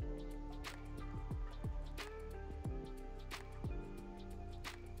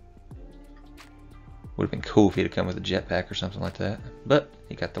 Would have been cool if he'd have come with a jetpack or something like that, but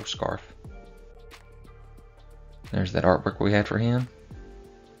he got the scarf. There's that artwork we had for him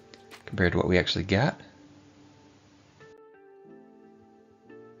compared to what we actually got.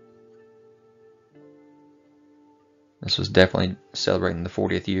 This was definitely celebrating the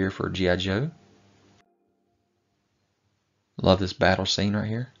 40th year for G.I. Joe. Love this battle scene right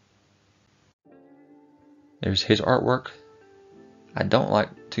here. There's his artwork. I don't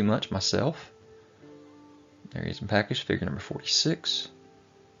like too much myself. There he is in package, figure number 46.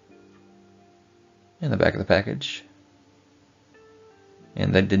 And the back of the package.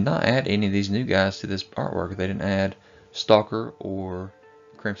 And they did not add any of these new guys to this artwork. They didn't add Stalker or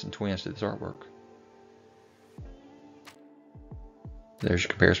Crimson Twins to this artwork. There's your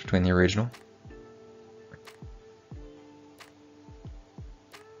comparison between the original.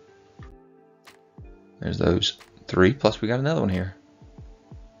 There's those 3, plus we got another one here.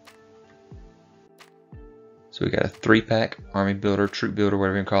 So we got a 3-pack Army Builder, Troop Builder,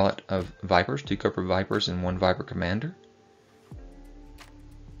 whatever you call it, of Vipers, 2 Cobra Vipers and 1 Viper Commander.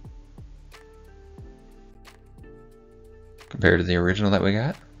 Compared to the original that we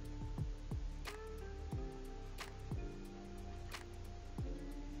got.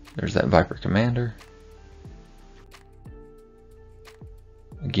 There's that Viper Commander.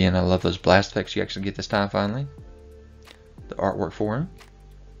 Again, I love those blast effects you actually get this time finally. The artwork for him.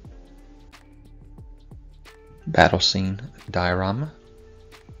 Battle scene diorama.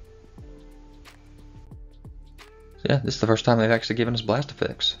 So yeah, this is the first time they've actually given us blast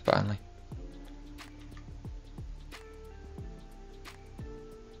effects, finally.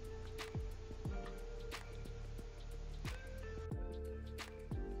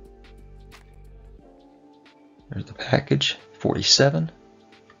 There's the package, 47.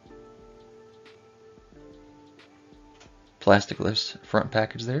 Plastic-less front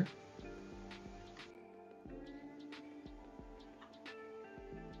package there.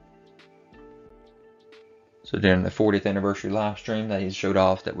 So during the 40th anniversary live stream, they showed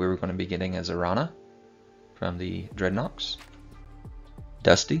off that we were going to be getting a Zarana from the Dreadnoks.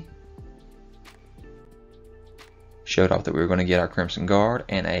 Dusty. Showed off that we were going to get our Crimson Guard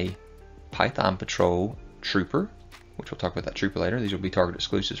and a Python Patrol Trooper, which we'll talk about that trooper later. These will be Target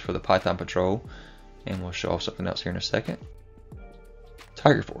exclusives for the Python Patrol. And we'll show off something else here in a second.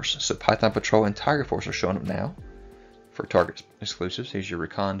 Tiger Force. So Python Patrol and Tiger Force are showing up now for Target exclusives. Here's your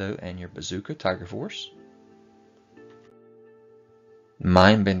Recondo and your Bazooka Tiger Force.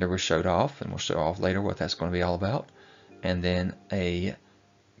 Mindbender was showed off, and we'll show off later what that's going to be all about. And then a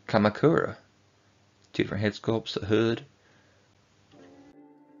Kamakura. 2 different head sculpts, a hood.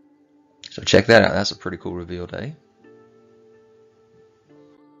 So check that out. That's a pretty cool reveal day.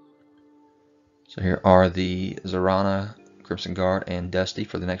 So here are the Zorana, Crimson Guard, and Dusty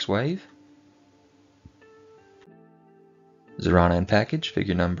for the next wave. Zorana in package,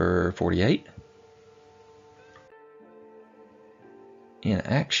 figure number 48. In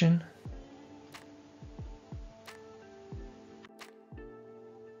action.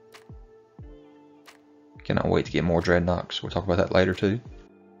 Cannot wait to get more Dreadnoks. We'll talk about that later too.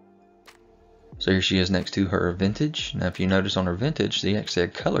 So here she is next to her Vintage. Now if you notice on her Vintage, they actually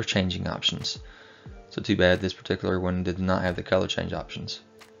had color changing options. So too bad this particular one did not have the color change options.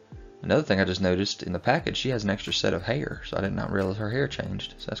 Another thing I just noticed in the package, she has an extra set of hair. So I did not realize her hair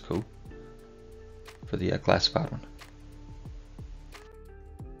changed. So that's cool. For the classified one.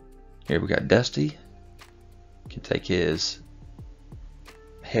 Here we got Dusty. Can take his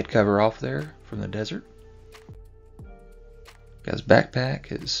head cover off there from the desert. Got his backpack,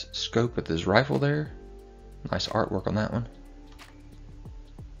 his scope with his rifle there. Nice artwork on that one.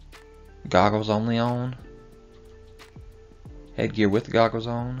 Goggles only on. Headgear with the goggles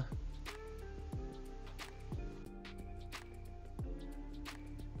on.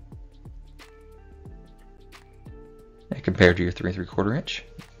 And compared to your 3 3/4 inch,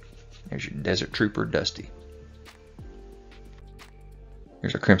 there's your Desert Trooper Dusty.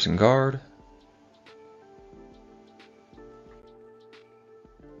 Here's our Crimson Guard.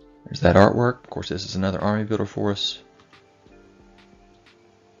 There's that artwork. Of course, this is another army builder for us.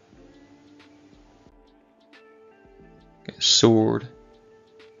 Got a sword.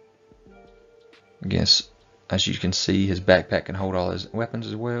 I guess, as you can see, his backpack can hold all his weapons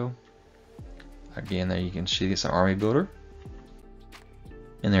as well. Again, there you can see it's an army builder.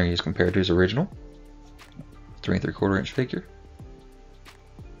 And there he is compared to his original 3 3/4 inch figure.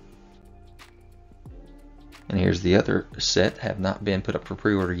 And here's the other set, have not been put up for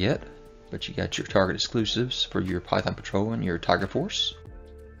pre-order yet, but you got your Target exclusives for your Python Patrol and your Tiger Force.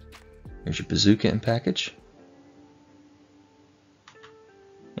 Here's your Bazooka in package.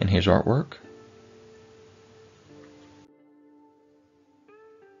 And here's artwork.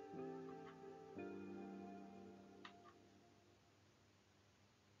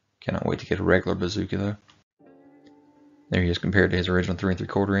 Cannot wait to get a regular Bazooka though. There he is compared to his original 3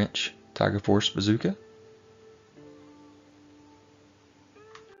 3/4 inch Tiger Force Bazooka.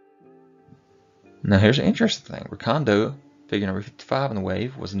 Now here's an interesting thing. Recondo, figure number 55 in the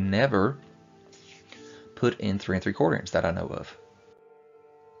wave, was never put in 3 3/4 inch that I know of.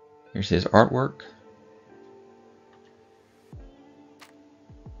 Here's his artwork.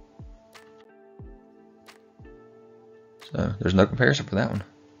 So there's no comparison for that one.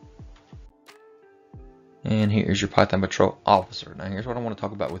 And here's your Python Patrol Officer. Now here's what I want to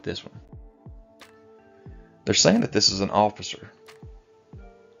talk about with this one. They're saying that this is an officer.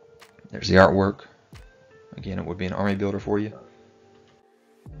 There's the artwork. Again, it would be an army builder for you.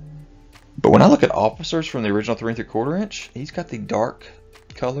 But when I look at officers from the original 3 3/4 inch, he's got the dark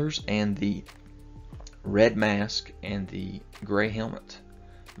colors and the red mask and the gray helmet,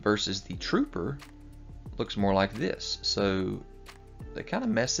 versus the trooper looks more like this. So they kind of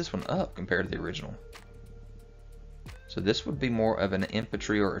messed this one up compared to the original. So this would be more of an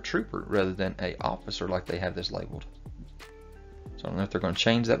infantry or a trooper rather than an officer like they have this labeled. So I don't know if they're going to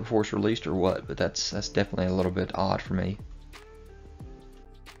change that before it's released or what, but that's definitely a little bit odd for me.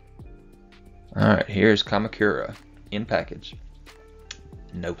 Alright, here's Kamakura in package.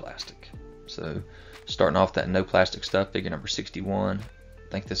 No plastic. So starting off that no plastic stuff, figure number 61.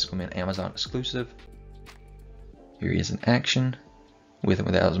 I think this is going to be an Amazon exclusive. Here he is in action, with and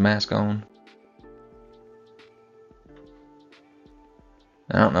without his mask on.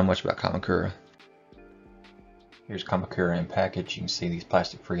 I don't know much about Kamakura. Here's Kamakura in package. You can see these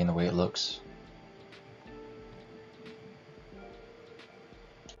plastic free in the way it looks.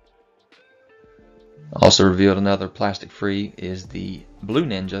 Also revealed another plastic free is the Blue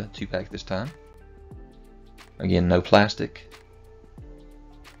Ninja 2-pack this time. Again, no plastic.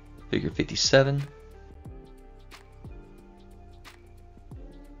 Figure 57.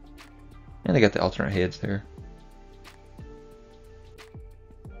 And they got the alternate heads there.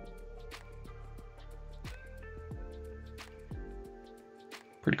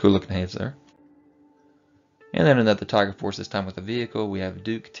 Pretty cool looking heads there. And then another Tiger Force, this time with a vehicle. We have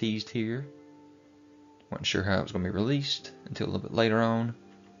Duke teased here. Wasn't sure how it was going to be released until a little bit later on.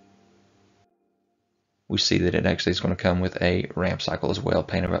 We see that it actually is going to come with a ramp cycle as well,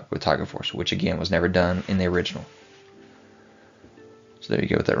 painted up with Tiger Force, which again was never done in the original. So there you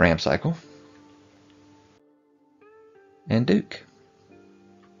go with that ramp cycle. And Duke.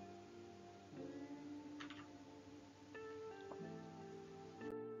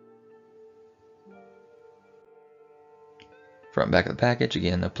 Front and back of the package,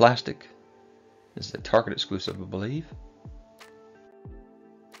 again, no plastic. This is a Target exclusive, I believe.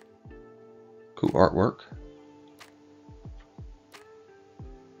 Cool artwork.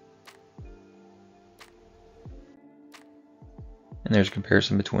 And there's a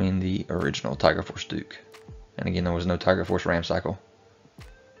comparison between the original Tiger Force Duke. And again, there was no Tiger Force ramp cycle.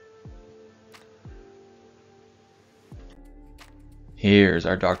 Here's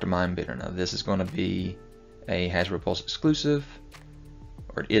our Dr. Mindbender. Now this is going to be a Hasbro Pulse exclusive,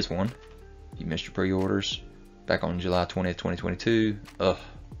 or it is one. You missed your pre-orders back on July 20th, 2022.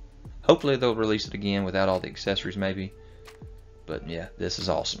 Hopefully they'll release it again without all the accessories maybe. But yeah, this is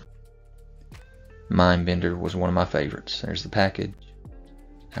awesome. Mindbender was one of my favorites. There's the package.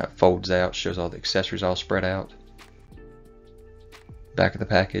 How it folds out, shows all the accessories all spread out. Back of the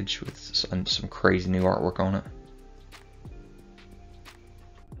package with some crazy new artwork on it.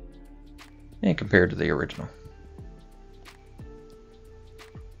 And compared to the original.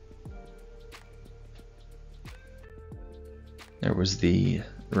 There was the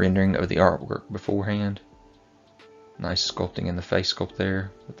rendering of the artwork beforehand. Nice sculpting in the face sculpt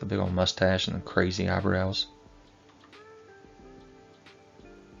there with the big old mustache and the crazy eyebrows.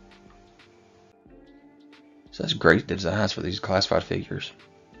 So that's great designs for these classified figures.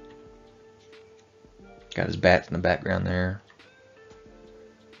 Got his bat in the background there,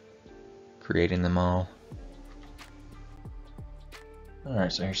 creating them all.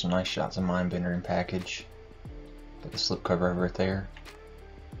 Alright, so here's some nice shots of Mindbender in package. Got the slipcover over it there.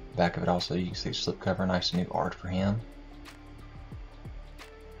 Back of it also, you can see the slipcover, nice new art for him.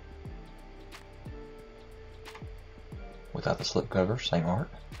 Without the slipcover, same art.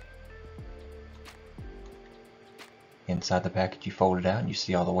 Inside the package, you fold it out and you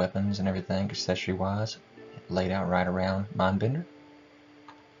see all the weapons and everything, accessory wise, laid out right around Mindbender.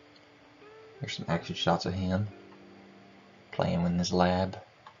 There's some action shots of him playing in his lab.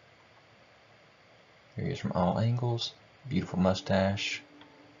 There he is from all angles. Beautiful mustache.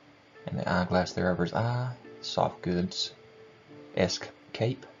 And the eyeglass there over his eye. Soft goods-esque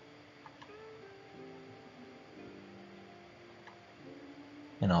cape.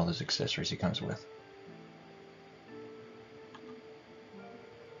 And all those accessories he comes with.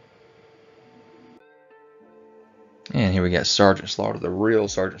 And here we got Sergeant Slaughter, the real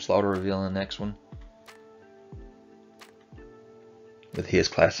Sergeant Slaughter reveal in the next one. With his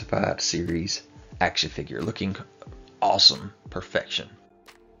classified series action figure looking awesome, perfection.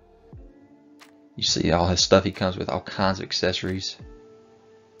 You see all his stuff he comes with, all kinds of accessories.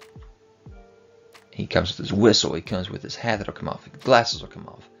 He comes with his whistle, he comes with his hat that'll come off, his glasses will come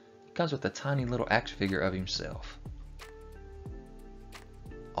off. He comes with a tiny little action figure of himself.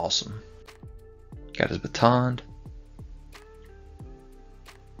 Awesome. Got his baton.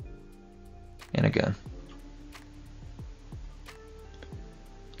 And a gun.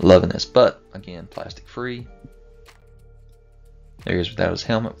 Loving this, but again, plastic free. There he is without his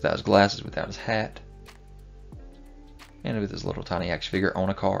helmet, without his glasses, without his hat. And with his little tiny action figure on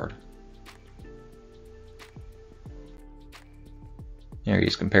a card. There he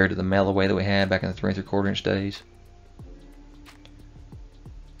is compared to the Melloway that we had back in the 3 3/4 inch days.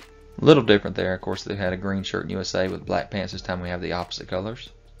 A little different there. Of course, they had a green shirt in USA with black pants. This time we have the opposite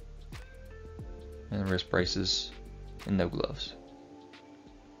colors. And the wrist braces and no gloves.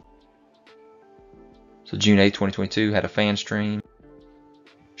 So June 8, 2022 had a fan stream.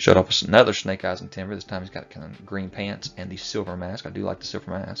 Showed off another Snake Eyes and Timber. This time he's got kind of green pants and the silver mask. I do like the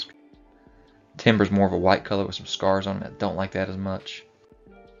silver mask. Timber's more of a white color with some scars on him. I don't like that as much.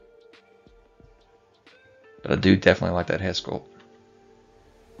 But I do definitely like that head sculpt.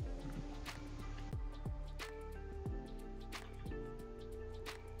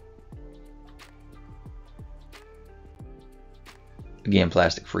 Again,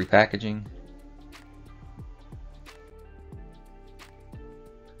 plastic free packaging.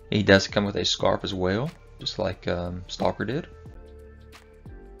 He does come with a scarf as well, just like Stalker did.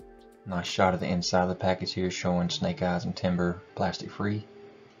 Nice shot of the inside of the package here showing Snake Eyes and Timber plastic free.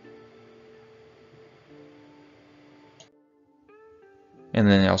 And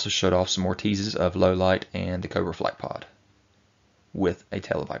then they also showed off some more teases of Lowlight and the Cobra Flight Pod with a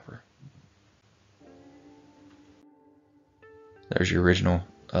Televiper. There's your original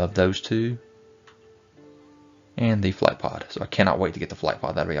of those two. and the flight pod. So I cannot wait to get the flight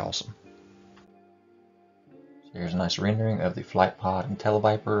pod. That'd be awesome. So here's a nice rendering of the flight pod and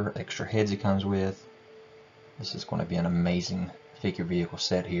Televiper, extra heads he comes with. This is going to be an amazing figure vehicle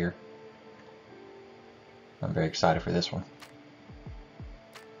set here. I'm very excited for this one.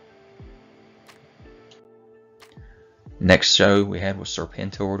 Next show we had was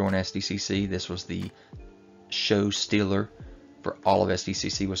Serpentor during SDCC. This was the show stealer for all of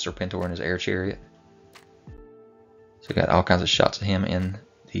SDCC, was Serpentor in his air chariot. So we got all kinds of shots of him in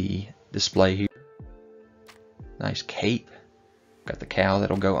the display here. Nice cape. Got the cowl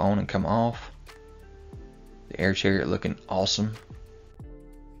that'll go on and come off. The air chariot looking awesome.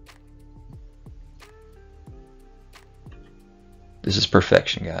 This is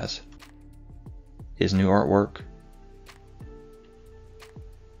perfection, guys. His new artwork.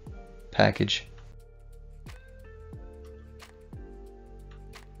 Package.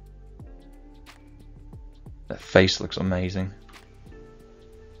 That face looks amazing.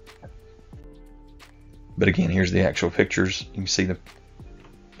 But again, here's the actual pictures. You can see the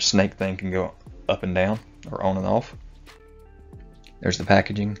snake thing can go up and down, or on and off. There's the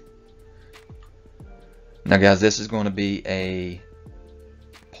packaging. Now guys, this is going to be a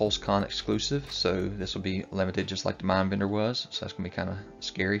PulseCon exclusive, so this will be limited just like the Mindbender was, so that's going to be kind of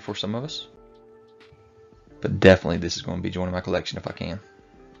scary for some of us. But definitely this is going to be joining my collection if I can.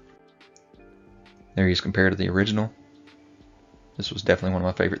 There he is compared to the original. This was definitely one of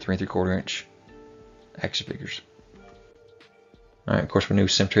my favorite 3 3/4 inch action figures. Alright, of course we knew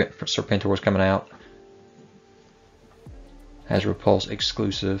Serpentor was coming out. Hasbro Pulse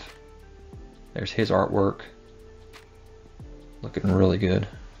exclusive. There's his artwork. Looking really good.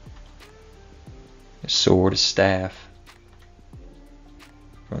 His sword, his staff.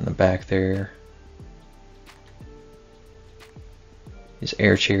 From the back there. His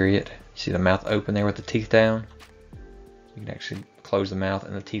air chariot. See the mouth open there with the teeth down? You can actually close the mouth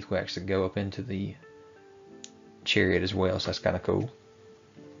and the teeth will actually go up into the chariot as well, so that's kind of cool.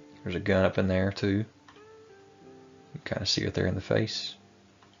 There's a gun up in there too. You can kind of see it there in the face.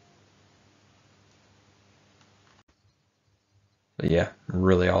 But yeah,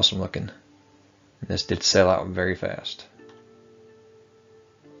 really awesome looking. And this did sell out very fast.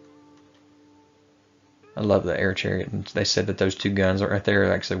 I love the air chariot, and they said that those 2 guns right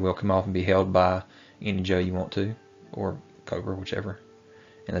there actually will come off and be held by any Joe you want to, or Cobra, whichever,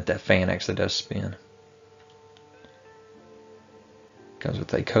 and that fan actually does spin. Comes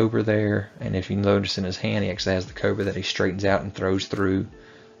with a Cobra there, and if you notice in his hand, he actually has the Cobra that he straightens out and throws through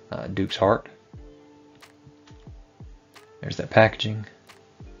Duke's heart. There's that packaging.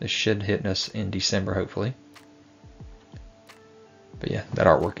 This should hit us in December, hopefully. But yeah, that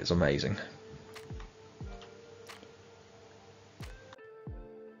artwork is amazing.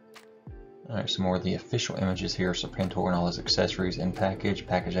 Alright, some more of the official images here. Serpentor and all his accessories in package.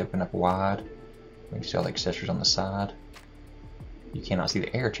 Package open up wide. You can see all the accessories on the side. You cannot see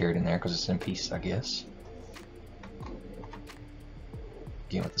the air chariot in there because it's in pieces, I guess.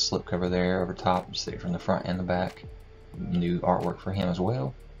 Again, with the slipcover there over top, you see it from the front and the back. New artwork for him as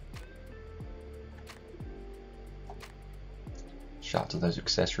well. Shots of those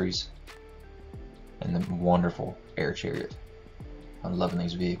accessories. And the wonderful air chariot. I'm loving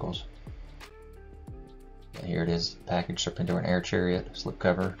these vehicles. And here it is, package Serpentor and air chariot,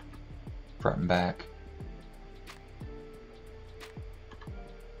 slipcover, front and back.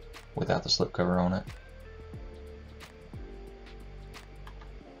 Without the slipcover on it.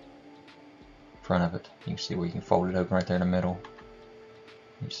 Front of it, you can see where you can fold it open right there in the middle.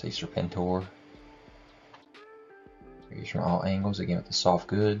 You see Serpentor. Here's from all angles, again with the soft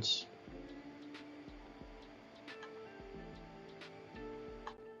goods.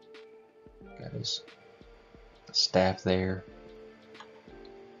 Got his staff there.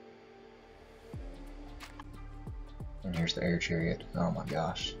 And here's the air chariot. Oh my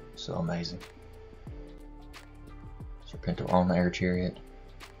gosh, so amazing. Serpentor on the air chariot.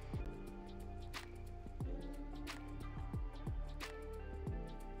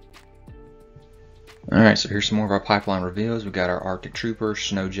 Alright, so here's some more of our pipeline reveals. We got our Arctic Trooper,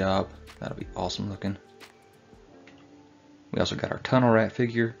 Snow Job. That'll be awesome looking. We also got our Tunnel Rat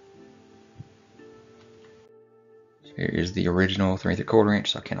figure. So here is the original 3 3/4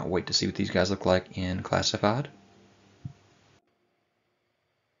 inch, so I cannot wait to see what these guys look like in Classified.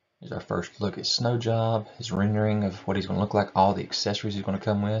 Here's our first look at Snow Job, his rendering of what he's going to look like, all the accessories he's going to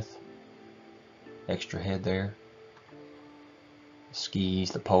come with. Extra head there. The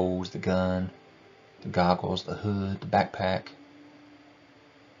skis, the poles, the gun. The goggles, the hood, the backpack.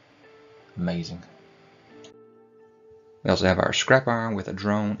 Amazing. We also have our scrap iron with a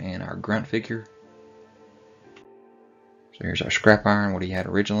drone and our grunt figure. So here's our scrap iron, what he had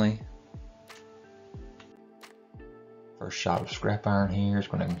originally. First shot of scrap iron here is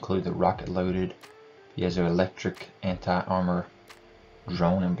going to include the rocket loaded piezoelectric anti-armor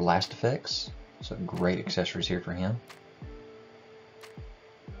drone and blast effects. So great accessories here for him.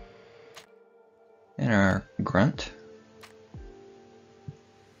 And our grunt.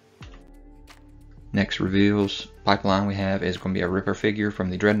 Next reveals pipeline we have is going to be a Ripper figure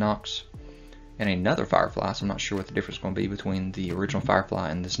from the Dreadnoks and another Firefly, so I'm not sure what the difference is going to be between the original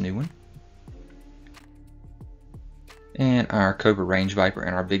Firefly and this new one. And our Cobra Range Viper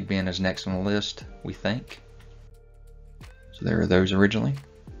and our Big Ben is next on the list, we think. So there are those originally.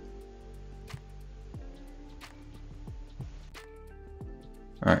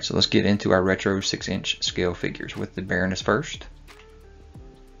 Alright, so let's get into our retro 6-inch scale figures with the Baroness first.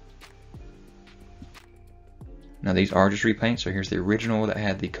 Now these are just repaints, so here's the original that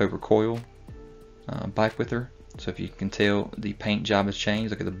had the Cobra Coil bike with her. So if you can tell, the paint job has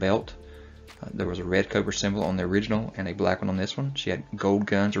changed. Look at the belt. There was a red Cobra symbol on the original and a black one on this one. She had gold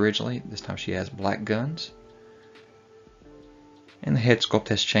guns originally. This time she has black guns. And the head sculpt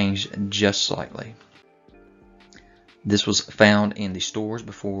has changed just slightly. This was found in the stores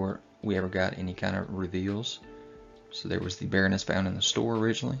before we ever got any kind of reveals. So there was the Baroness found in the store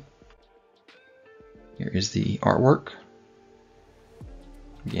originally. Here is the artwork.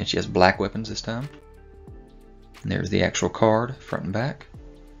 Again, she has black weapons this time. And there's the actual card, front and back,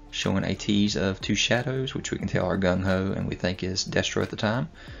 showing a tease of two shadows, which we can tell are Gung Ho and we think is Destro at the time.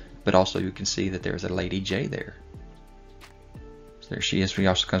 But also you can see that there's a Lady J there. So there she is. She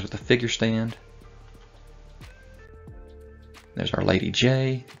also comes with a figure stand. There's our Lady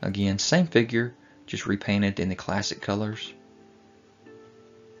J. Again, same figure, just repainted in the classic colors.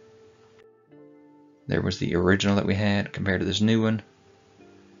 There was the original that we had compared to this new one.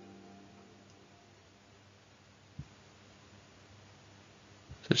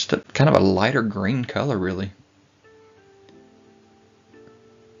 So just a kind of a lighter green color, really.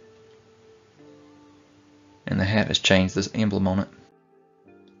 And the hat has changed this emblem on it.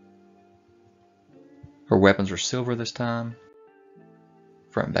 Her weapons are silver this time.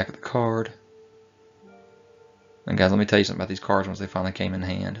 Front and back of the card. And guys, let me tell you something about these cards once they finally came in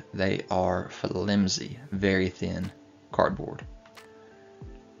hand. They are flimsy, very thin cardboard.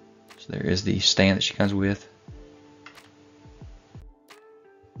 So there is the stand that she comes with.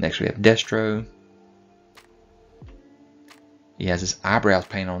 Next we have Destro. He has his eyebrows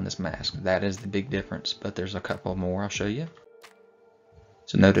painted on this mask. That is the big difference, but there's a couple more I'll show you.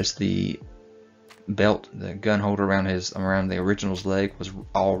 So notice the belt, the gun holder around the original's leg was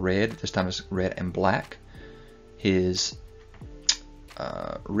all red. This time it's red and black. His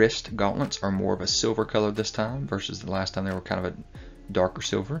wrist gauntlets are more of a silver color this time versus the last time they were kind of a darker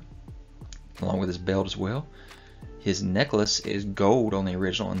silver, along with his belt as well. His necklace is gold on the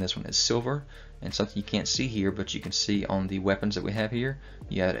original and this one is silver, and something you can't see here but you can see on the weapons that we have here.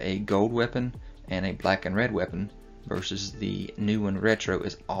 You had a gold weapon and a black and red weapon versus the new one retro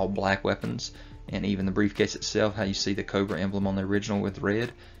is all black weapons, and even the briefcase itself, how you see the Cobra emblem on the original with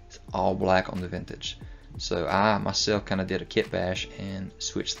red, it's all black on the vintage. So I myself kind of did a kit bash and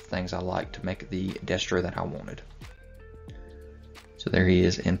switched the things I liked to make the Destro that I wanted. So there he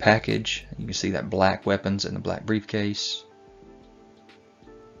is in package. You can see that black weapons and the black briefcase.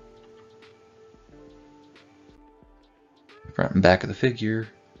 Front and back of the figure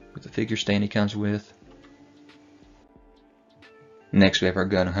with the figure stand he comes with. Next we have our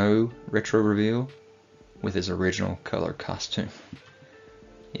Gung Ho retro reveal with his original color costume.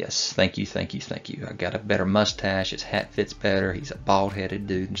 Yes, thank you, thank you, thank you. I got a better mustache, his hat fits better, he's a bald-headed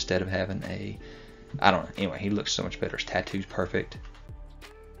dude instead of having a, I don't know, anyway, he looks so much better, his tattoo's perfect.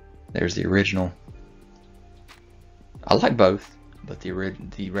 There's the original. I like both, but the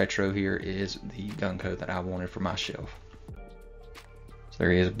retro here is the Gung Ho that I wanted for my shelf. So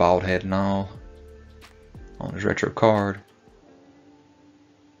there he is, bald head and all, on his retro card.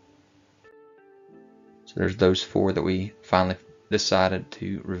 So there's those four that we finally decided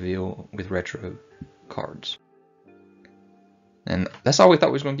to reveal with retro cards. And that's all we thought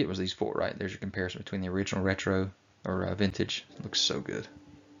we was going to get was these four, right? There's your comparison between the original retro or vintage. It looks so good.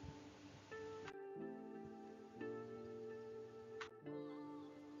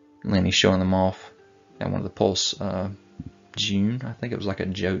 Lenny's showing them off at one of the Pulse June. I think it was like a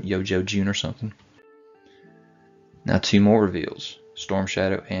Yojo June or something. Now two more reveals. Storm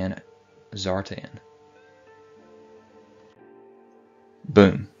Shadow and Zartan.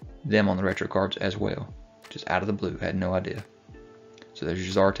 Boom. Them on the retro cards as well. Just out of the blue. Had no idea. So there's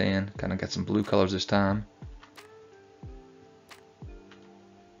your Zartan. Kind of got some blue colors this time.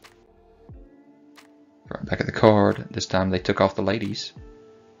 Front back of the card. This time they took off the ladies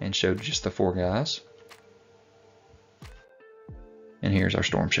and showed just the 4 guys. And here's our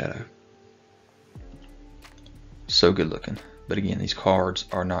Storm Shadow. So good looking. But again, these cards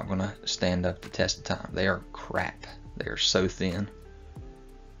are not going to stand up the test of time. They are crap. They are so thin.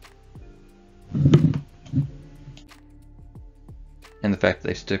 And the fact that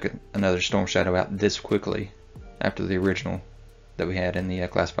they took another Storm Shadow out this quickly after the original that we had in the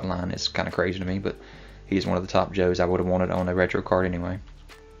classified line is kind of crazy to me, but he's one of the top Joes I would have wanted on a retro card anyway.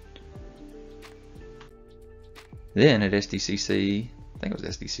 Then at SDCC, I think it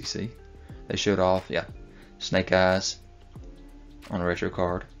was SDCC, they showed off, yeah, Snake Eyes on a retro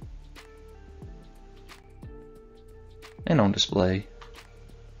card. And on display.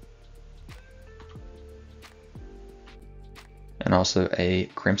 And also a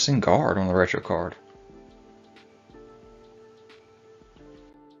Crimson Guard on the retro card.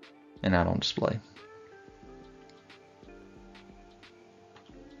 And out on display.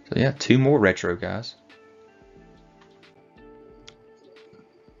 So yeah, 2 more retro guys.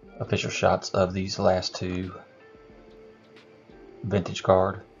 Official shots of these last 2 vintage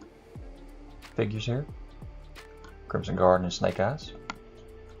card figures here. Crimson Guard and Snake Eyes.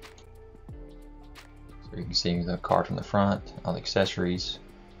 So you can see the card from the front, all the accessories,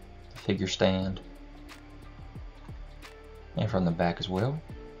 the figure stand, and from the back as well.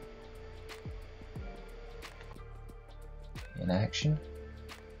 In action.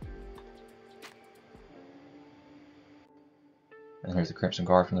 And here's the Crimson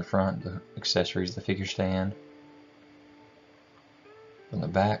Guard from the front, the accessories, the figure stand. From the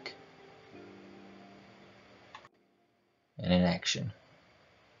back. And in action.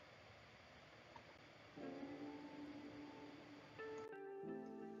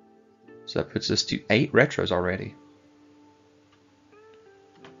 So that puts us to 8 retros already.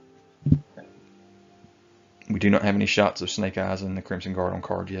 We do not have any shots of Snake Eyes and the Crimson Guard on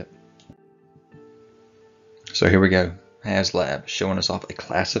card yet. So here we go. Haslab showing us off a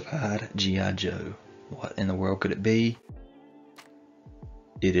classified G.I. Joe. What in the world could it be?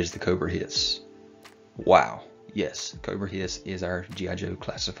 It is the Cobra Hiss. Wow. Yes, Cobra Hiss is our G.I. Joe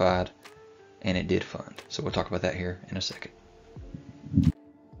classified, and it did fund. So we'll talk about that here in a second.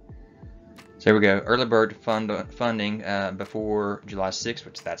 So here we go. Early bird funding before July 6th,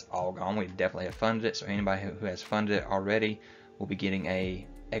 which that's all gone. We definitely have funded it. So anybody who has funded it already will be getting a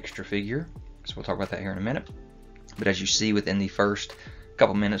extra figure. So we'll talk about that here in a minute. But as you see, within the first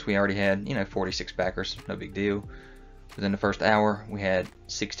couple minutes, we already had 46 backers. No big deal. Within the first hour, we had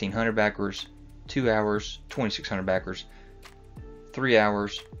 1,600 backers. 2 hours, 2,600 backers. 3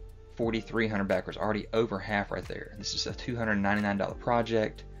 hours, 4,300 backers. Already over half right there. This is a $299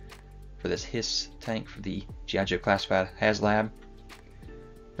 project for this Hiss tank for the G.I. Joe Classified Haslab.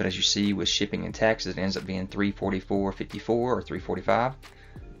 But as you see, with shipping and taxes, it ends up being $344.54 or $345.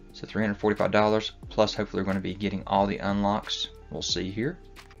 So $345, plus hopefully we're going to be getting all the unlocks. We'll see here.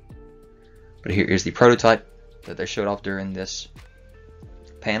 But here is the prototype that they showed off during this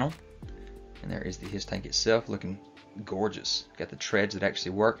panel. And there is the Hiss tank itself, looking gorgeous. Got the treads that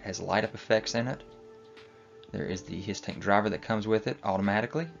actually work, has light up effects in it. There is the Hiss tank driver that comes with it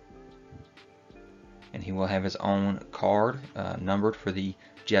automatically. And he will have his own card numbered for the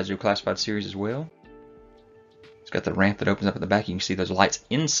G.I. Joe Classified series as well. It's got the ramp that opens up at the back. You can see those lights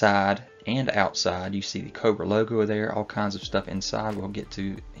inside and outside. You see the Cobra logo there, all kinds of stuff inside we'll get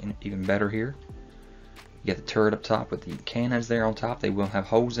to even better here. You got the turret up top with the cannons there on top. They will have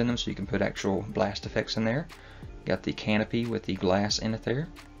holes in them so you can put actual blast effects in there. You got the canopy with the glass in it there.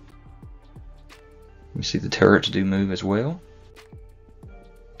 You see the turrets do move as well.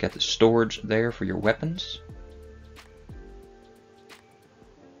 Got the storage there for your weapons.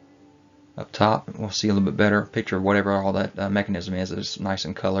 Up top, we'll see a little bit better picture of whatever all that mechanism is. It's nice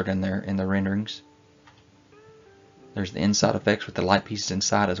and colored in there in the renderings. There's the inside effects with the light pieces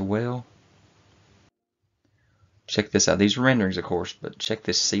inside as well. Check this out. These are renderings, of course, but check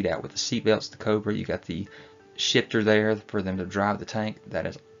this seat out with the seat belts, the Cobra. You got the shifter there for them to drive the tank. That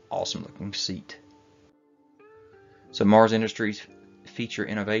is awesome looking seat. So Mars Industries feature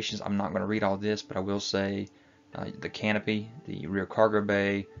innovations. I'm not going to read all this, but I will say the canopy, the rear cargo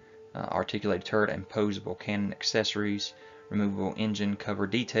bay, articulated turret and posable cannon accessories, removable engine cover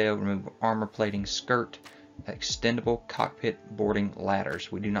detail, removable armor plating, skirt, extendable cockpit boarding ladders.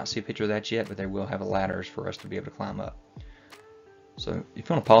 We do not see a picture of that yet, but they will have ladders for us to be able to climb up. So if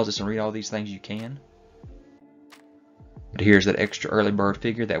you want to pause this and read all these things, you can. But here's that extra early bird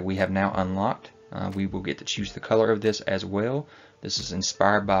figure that we have now unlocked. We will get to choose the color of this as well. This is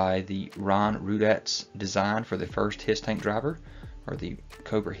inspired by the Ron Rudat's design for the first Hiss tank driver, or the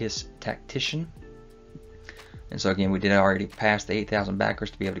Cobra Hiss Tactician. And so again, we did already pass the 8,000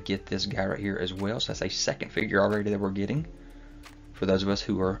 backers to be able to get this guy right here as well. So that's a second figure already that we're getting for those of us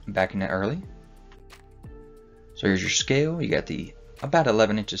who are backing that early. So here's your scale. You got the about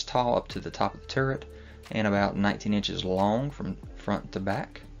 11 inches tall up to the top of the turret and about 19 inches long from front to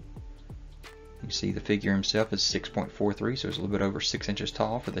back. You see the figure himself is 6.43, so it's a little bit over 6 inches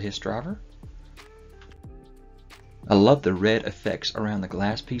tall for the Hiss driver. I love the red effects around the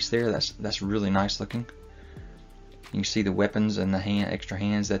glass piece there. That's really nice looking. You can see the weapons and the extra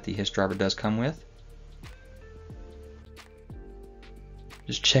hands that the Hiss driver does come with.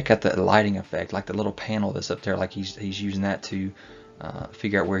 Just check out the lighting effect, like the little panel that's up there, like he's using that to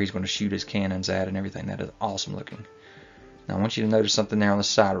figure out where he's going to shoot his cannons at and everything. That is awesome looking. Now I want you to notice something there on the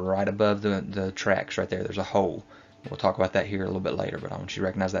side, right above the tracks right there. There's a hole. We'll talk about that here a little bit later, but I want you to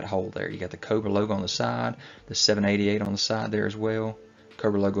recognize that hole there. You got the Cobra logo on the side, the 788 on the side there as well.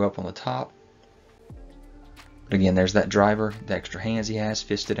 Cobra logo up on the top. But again, there's that driver, the extra hands he has,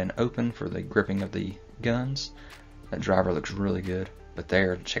 fisted and open for the gripping of the guns. That driver looks really good. But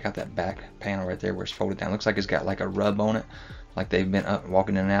there, check out that back panel right there where it's folded down. Looks like it's got like a rub on it, like they've been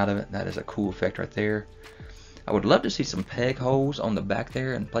walking in and out of it. That is a cool effect right there. I would love to see some peg holes on the back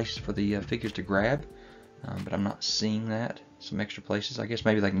there and places for the figures to grab, but I'm not seeing that. Some extra places. I guess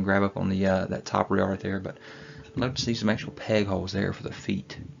maybe they can grab up on the that top rail right there, but I'd love to see some actual peg holes there for the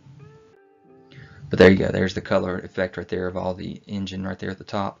feet. But there you go. There's the color effect right there of all the engine right there at the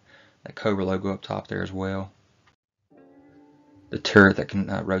top. That Cobra logo up top there as well. The turret that can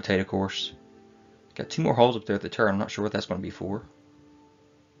rotate, of course. Got two more holes up there at the turret. I'm not sure what that's going to be for.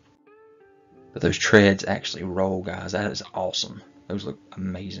 But those treads actually roll, guys. That is awesome. Those look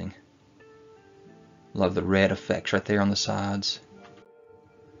amazing. Love the red effects right there on the sides.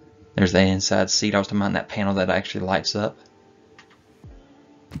 There's the inside seat. I was talking about that panel that actually lights up.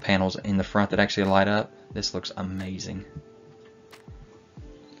 The panels in the front that actually light up. This looks amazing.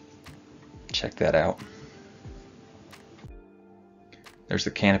 Check that out. There's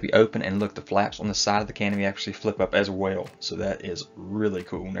the canopy open, and look, the flaps on the side of the canopy actually flip up as well. So that is really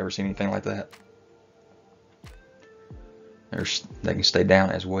cool. Never seen anything like that. They can stay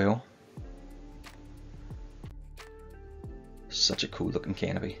down as well. Such a cool looking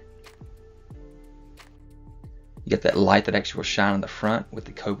canopy. You got that light that actually will shine on the front with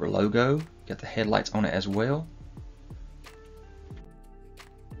the Cobra logo. You got the headlights on it as well.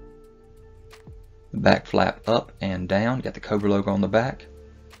 The back flap up and down. You got the Cobra logo on the back.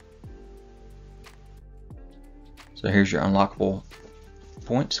 So here's your unlockable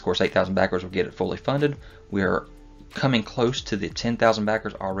points. Of course, 8,000 backers will get it fully funded. We are coming close to the 10,000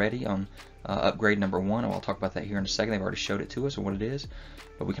 backers already on upgrade number 1. I'll talk about that here in a second. They've already showed it to us and what it is.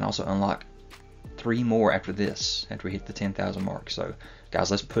 But we can also unlock 3 more after this, after we hit the 10,000 mark. So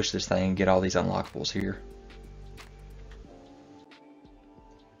guys, let's push this thing and get all these unlockables here.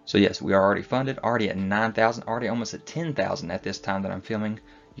 So yes, we are already funded, already at 9,000, already almost at 10,000 at this time that I'm filming.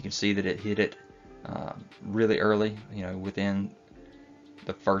 You can see that it hit it really early, you know, within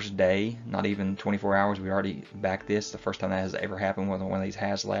the first day, not even 24 hours. We already backed this. The first time that has ever happened with one of these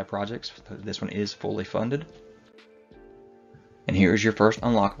Haslab projects. This one is fully funded. And here's your first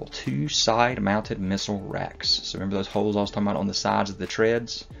unlockable, 2 side-mounted missile racks. So remember those holes I was talking about on the sides of the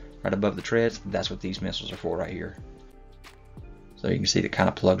treads, right above the treads? That's what these missiles are for right here. So you can see it kind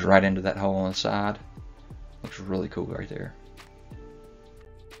of plugs right into that hole on the side. Looks really cool right there.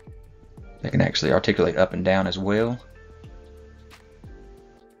 They can actually articulate up and down as well.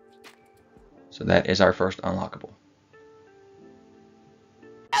 So that is our first unlockable.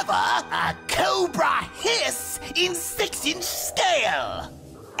 A Cobra Hiss in 6-inch scale.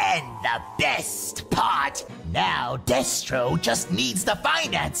 And the best part, now Destro just needs the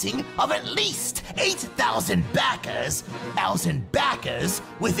financing of at least 8,000 backers,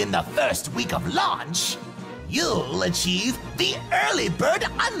 within the first week of launch. You'll achieve the early bird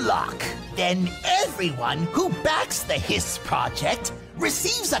unlock. Then everyone who backs the Hiss project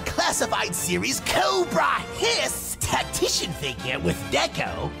receives a classified series Cobra Hiss tactician figure with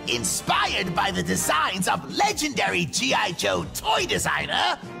deco inspired by the designs of legendary G.I. Joe toy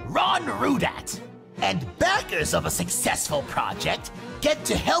designer Ron Rudat. And backers of a successful project get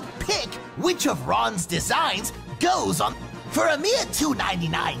to help pick which of Ron's designs goes on. For a mere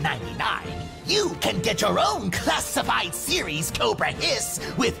 $299.99, you can get your own classified series Cobra Hiss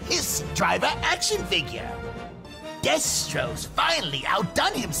with Hiss driver action figure. Destro's finally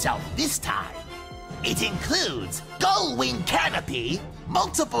outdone himself this time. It includes gull wing canopy,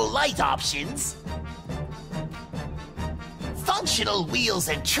 multiple light options, functional wheels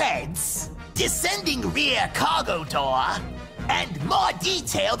and treads, descending rear cargo door, and more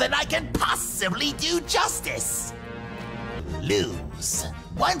detail than I can possibly do justice. Lose.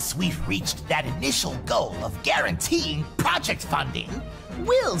 Once we've reached that initial goal of guaranteeing project funding,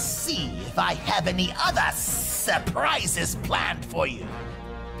 we'll see if I have any other surprises planned for you.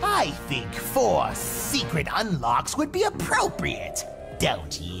 I think 4 secret unlocks would be appropriate,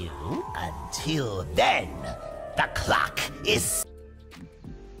 don't you? Until then, the clock is...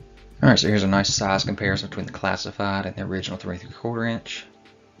 Alright, so here's a nice size comparison between the classified and the original 3 3/4 inch.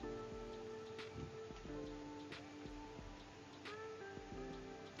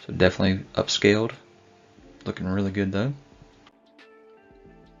 So definitely upscaled. Looking really good though.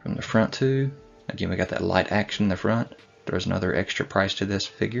 From the front too, again we got that light action in the front. There's another extra price to this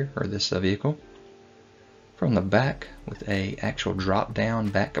figure, or this vehicle. From the back, with a actual drop down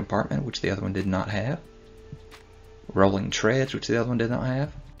back compartment, which the other one did not have. Rolling treads, which the other one did not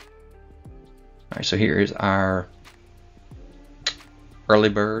have. Alright, so here is our early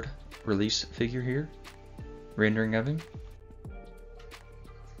bird release figure here. Rendering of him.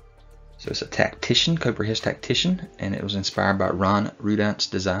 So it's a Tactician, Cobra Hiss Tactician, and it was inspired by Ron Rudant's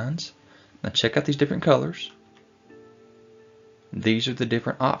designs. Now check out these different colors. These are the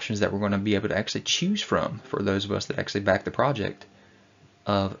different options that we're going to be able to actually choose from for those of us that actually back the project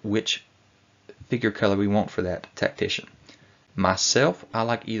of which figure color we want for that Tactician. Myself, I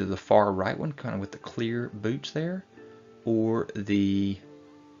like either the far right one, kind of with the clear boots there, or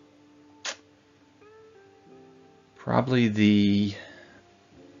probably the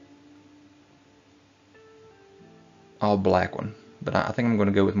all black one. But I think I'm going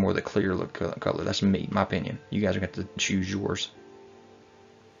to go with more of the clear look color. That's me, my opinion. You guys are going to have to choose yours.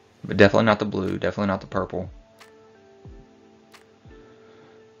 But definitely not the blue, definitely not the purple.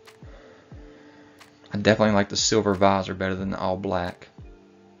 I definitely like the silver visor better than the all black.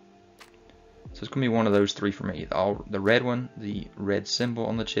 So it's going to be one of those 3 for me. The red one, the red symbol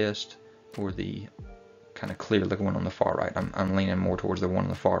on the chest, or the kind of clear looking one on the far right. I'm leaning more towards the one on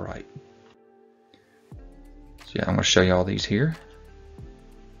the far right. So yeah, I'm going to show you all these here.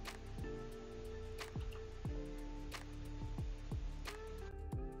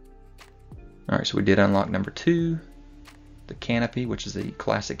 Alright, so we did unlock number 2, the canopy, which is the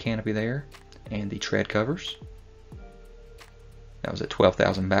classic canopy there, and the tread covers. That was at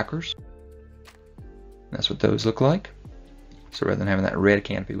 12,000 backers. That's what those look like. So rather than having that red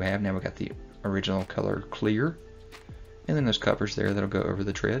canopy we have, now we got the original color clear, and then those covers there that'll go over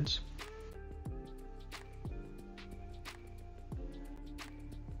the treads.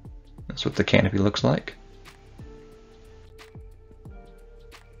 That's what the canopy looks like.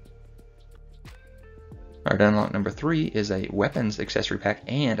 Alright, unlock number 3 is a weapons accessory pack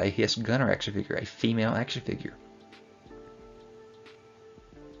and a Hiss Gunner action figure, a female action figure.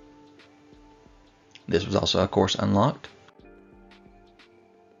 This was also, of course, unlocked.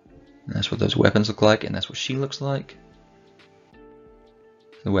 And that's what those weapons look like, and that's what she looks like.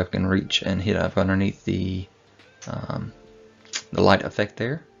 The weapon can reach and hit up underneath the light effect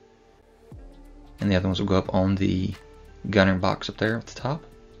there. And the other ones will go up on the gunner box up there at the top.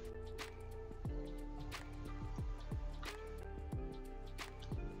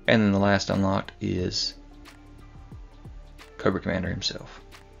 And then the last unlocked is Cobra Commander himself.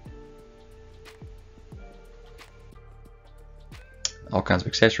 All kinds of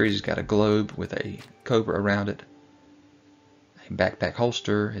accessories. He's got a globe with a cobra around it, a backpack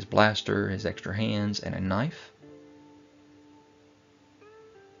holster, his blaster, his extra hands, and a knife.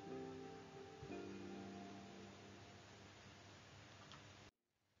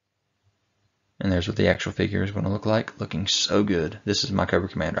 And there's what the actual figure is going to look like. Looking so good. This is my Cobra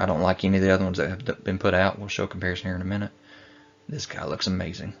Commander. I don't like any of the other ones that have been put out. We'll show a comparison here in a minute. This guy looks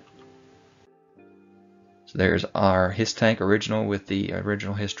amazing. So there's our Hiss tank original with the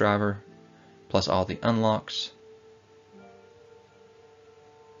original Hiss driver, plus all the unlocks.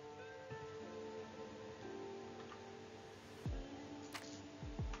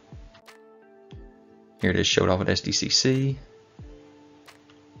 Here it is showed off at SDCC.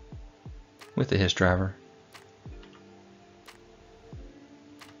 With the Hiss driver,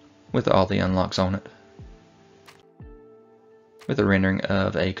 with all the unlocks on it, with a rendering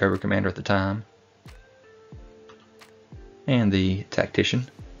of a Cobra Commander at the time, and the Tactician.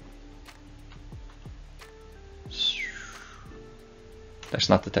 That's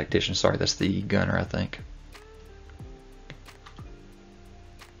not the Tactician, sorry, that's the Gunner, I think.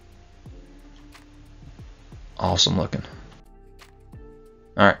 Awesome looking.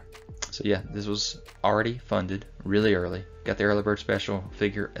 Alright. So yeah, this was already funded really early. Got the early bird special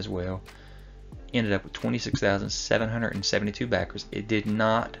figure as well. Ended up with 26,772 backers. It did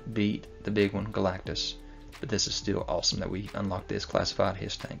not beat the big one, Galactus. but this is still awesome that we unlocked this classified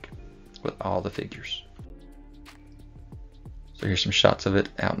HISS tank with all the figures. So here's some shots of it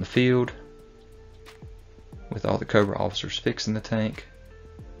out in the field with all the Cobra officers fixing the tank,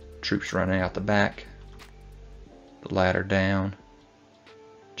 troops running out the back, the ladder down,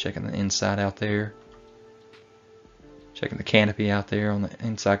 checking the inside out there, checking the canopy out there on the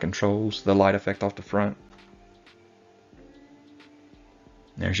inside controls, the light effect off the front.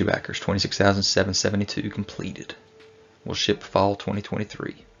 There's your backers, 26,772 completed. Will ship fall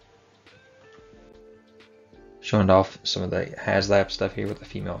 2023. Showing off some of the Haslab stuff here with the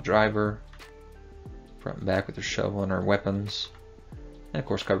female driver, front and back with her shovel and her weapons, and of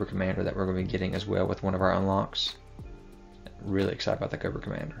course Cobra Commander that we're going to be getting as well with one of our unlocks. Really excited about the Cobra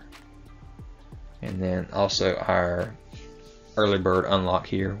Commander. And then also our early bird unlock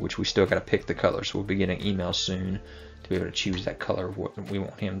here, which we still got to pick the color, so we'll be getting emails soon to be able to choose that color of what we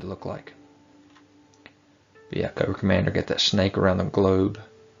want him to look like. But yeah, Cobra Commander, got that snake around the globe,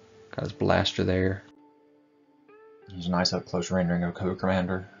 got his blaster there. Here's a nice up close rendering of Cobra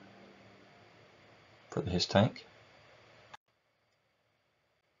Commander for his tank.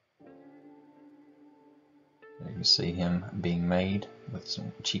 You can see him being made with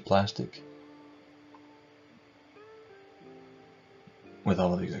some cheap plastic, with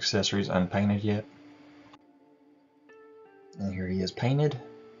all of these accessories unpainted yet. And here he is painted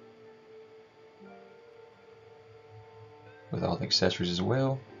with all the accessories as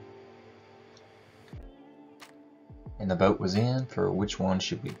well. And the vote was in for which one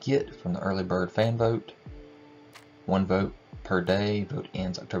should we get from the early bird fan vote. 1 vote per day. Vote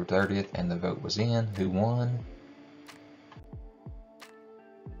ends October 30th, and the vote was in. Who won?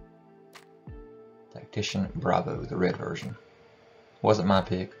 Tactician Bravo, the red version. Wasn't my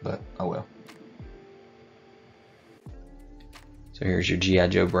pick, but oh well. So here's your G.I.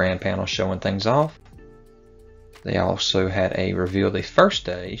 Joe brand panel showing things off. They also had a reveal the first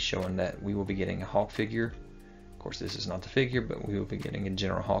day showing that we will be getting a Hawk figure. Of course, this is not the figure, but we will be getting a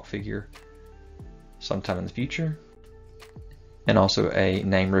General Hawk figure sometime in the future. And also a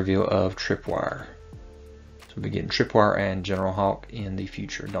name reveal of Tripwire. So we'll be getting Tripwire and General Hawk in the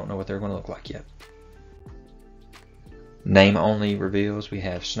future. Don't know what they're going to look like yet. Name only reveals. We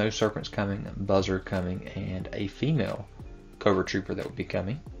have Snow Serpents coming, Buzzer coming, and a female Cobra Trooper that will be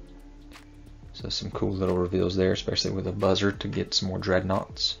coming. So some cool little reveals there, especially with a Buzzer to get some more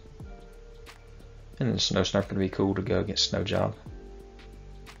Dreadnoughts. And then Snow Snurf going to be cool to go against Snow Job.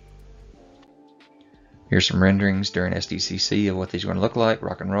 Here's some renderings during SDCC of what these are going to look like.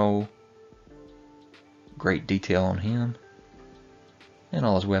 Rock and Roll. Great detail on him. And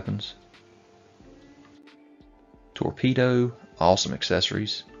all his weapons. Torpedo. Awesome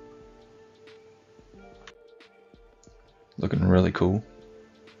accessories. Looking really cool.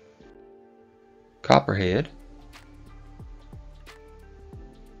 Copperhead.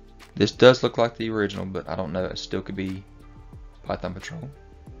 This does look like the original, but I don't know. It still could be Python Patrol.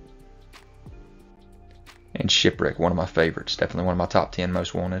 And Shipwreck, one of my favorites. Definitely one of my top 10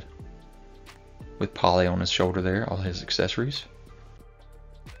 most wanted. With Polly on his shoulder there, all his accessories.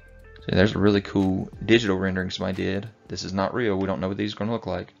 So there's a really cool digital rendering somebody did. This is not real. We don't know what these are going to look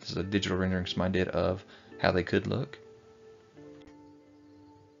like. This is a digital rendering somebody did of how they could look.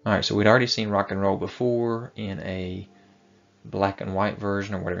 Alright, so we'd already seen Rock and Roll before in a black and white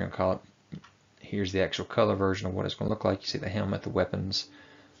version, or whatever you want to call it. Here's the actual color version of what it's going to look like. You see the helmet, the weapons,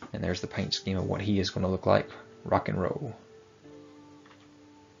 and there's the paint scheme of what he is going to look like. Rock and Roll.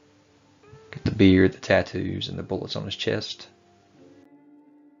 Get the beard, the tattoos, and the bullets on his chest.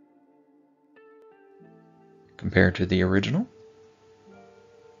 Compared to the original.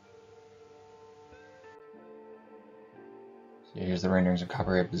 So here's the renderings of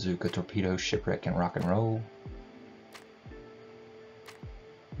Copperhead, Bazooka, Torpedo, Shipwreck, and Rock and Roll.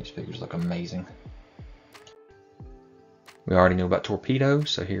 These figures look amazing. We already knew about Torpedo,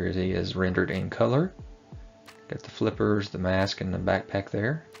 so here he is rendered in color. Got the flippers, the mask, and the backpack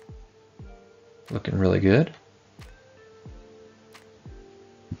there. Looking really good.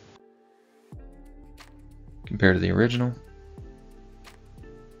 Compared to the original.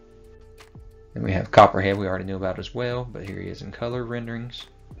 Then we have Copperhead, we already knew about as well, but here he is in color renderings.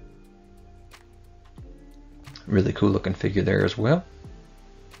 Really cool looking figure there as well.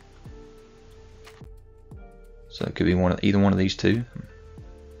 So it could be either one of these two.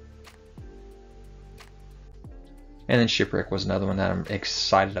 And then Shipwreck was another one that I'm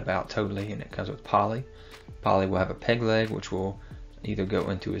excited about totally, and it comes with Polly. Polly will have a peg leg, which will either go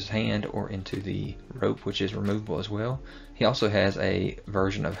into his hand or into the rope, which is removable as well. He also has a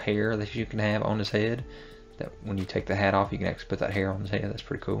version of hair that you can have on his head, that when you take the hat off you can actually put that hair on his head. That's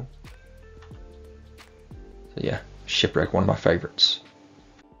pretty cool. So yeah, Shipwreck, one of my favorites.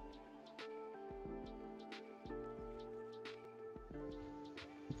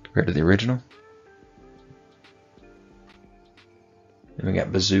 Compared to the original. Then we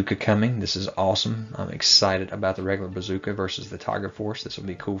got Bazooka coming. This is awesome. I'm excited about the regular Bazooka versus the Tiger Force. This will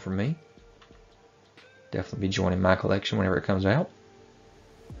be cool for me. Definitely be joining my collection whenever it comes out.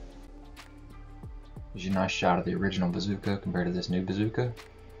 Here's a nice shot of the original Bazooka compared to this new Bazooka.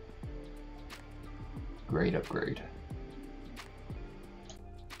 Great upgrade.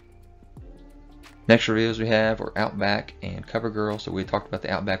 Next reveals we have are Outback and CoverGirl. So we talked about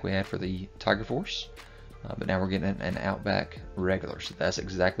the Outback we had for the Tiger Force. But now we're getting an Outback regular. So that's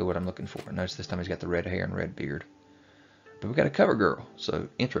exactly what I'm looking for. Notice this time he's got the red hair and red beard. But we got a CoverGirl. So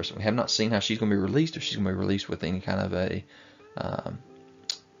interesting. We have not seen how she's going to be released. If she's going to be released with any kind of a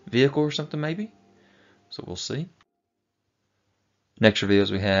vehicle or something maybe. So we'll see. Next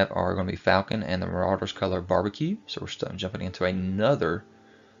reveals we have are going to be Falcon and the Marauders color Barbecue. So we're jumping into another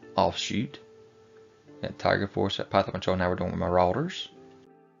offshoot. At Tiger Force, at Python Patrol, now we're doing Marauders.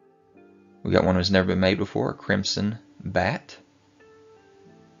 We got one that's never been made before, a Crimson Bat.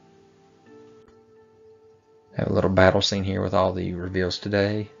 Have a little battle scene here with all the reveals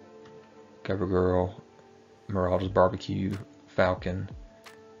today. CoverGirl, Marauders Barbecue, Falcon,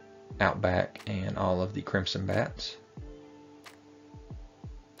 Outback, and all of the Crimson Bats.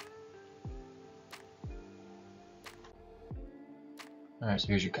 Alright, so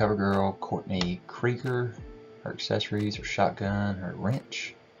here's your CoverGirl, Courtney Krieger, her accessories, her shotgun, her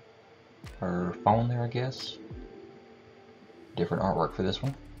wrench, her phone there, I guess. Different artwork for this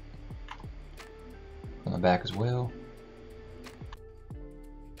one. On the back as well.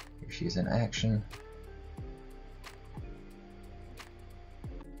 Here she is in action.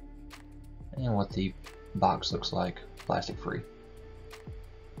 And what the box looks like, plastic free.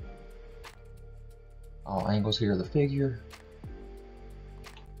 All angles here of the figure.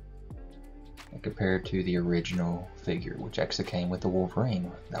 And compared to the original figure, which actually came with the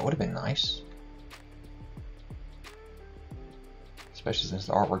Wolverine. That would have been nice. Especially since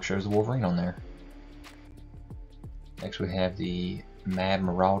the artwork shows the Wolverine on there. Next we have the Mad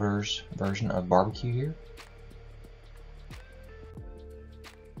Marauders version of Barbecue here.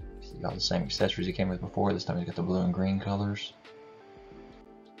 See all the same accessories he came with before. This time he's got the blue and green colors.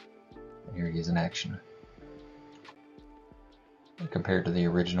 And here he is in action. And compared to the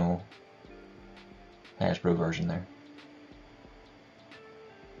original Hasbro version there.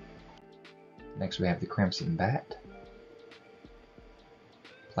 Next we have the Crimson Bat.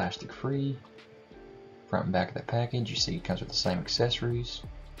 Plastic free. Front and back of that package, you see it comes with the same accessories.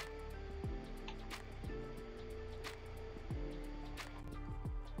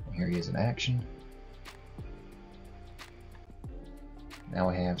 And here he is in action. Now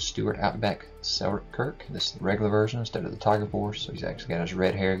we have Stuart Outback Selkirk. This is the regular version instead of the Tiger Force, so he's actually got his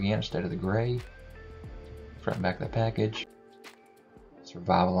red hair again instead of the gray. Front and back of the package.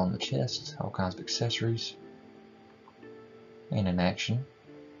 Survival on the chest, all kinds of accessories. And in action.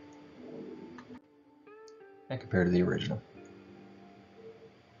 And compared to the original.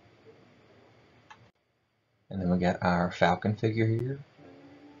 And then we got our Falcon figure here.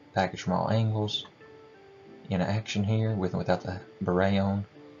 Packaged from all angles. In action here, with and without the beret on.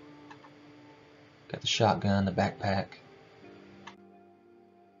 Got the shotgun, the backpack.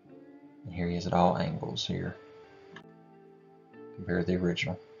 And here he is at all angles here. Compared to the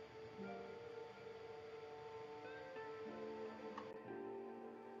original.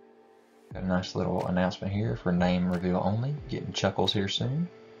 Got a nice little announcement here for name reveal only. Getting Chuckles here soon.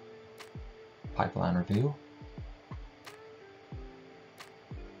 Pipeline reveal.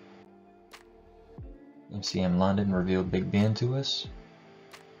 MCM London revealed Big Ben to us.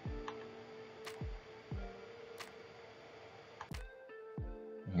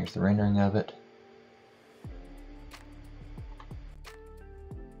 And here's the rendering of it.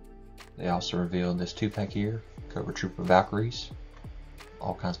 They also revealed this 2-pack here. Cobra Trooper Valkyries.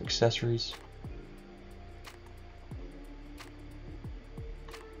 All kinds of accessories.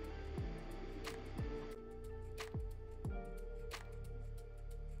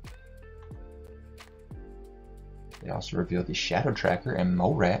 They also revealed the Shadow Tracker and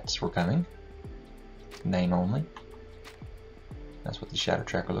Mole Rats were coming. Name only. That's what the Shadow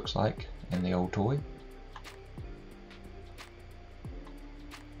Tracker looks like in the old toy.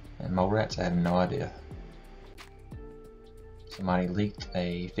 And Mole Rats, I have no idea. Somebody leaked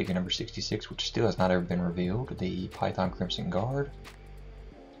a figure number 66, which still has not ever been revealed. The Python Crimson Guard.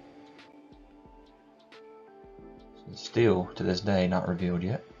 So still, to this day, not revealed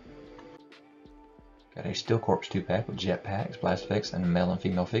yet. Got a Steel Corpse 2-pack with jetpacks, blast effects, and male and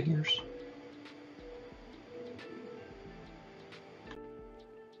female figures.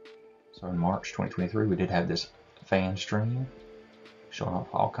 So in March 2023, we did have this fan stream showing off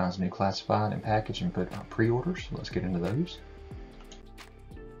all kinds of new classified and package and pre-orders. So let's get into those.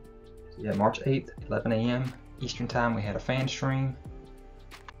 So yeah, March 8th, 11 a.m. Eastern Time, we had a fan stream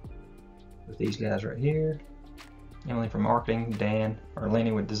with these guys right here. Emily for marketing, Dan or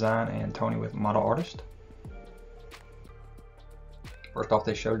Lenny with design, and Tony with model artist. First off,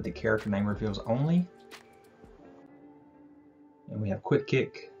 they showed the character name reveals only. And we have Quick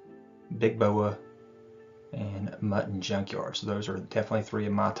Kick, Big Boa, and Mutton Junkyard. So those are definitely three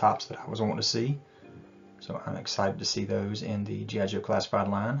of my tops that I was wanting to see. So I'm excited to see those in the G.I. Joe Classified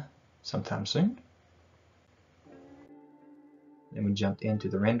line sometime soon. Then we jumped into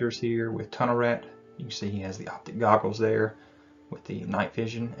the renders here with Tunnel Rat. You can see he has the optic goggles there with the night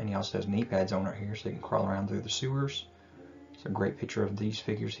vision, and he also has knee pads on right here so he can crawl around through the sewers. It's a great picture of these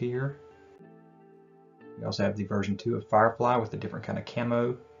figures here. We also have the version 2 of Firefly with a different kind of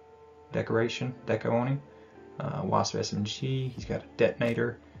camo deco on him. Wasp SMG, he's got a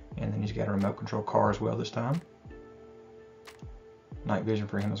detonator, and then he's got a remote control car as well this time. Night vision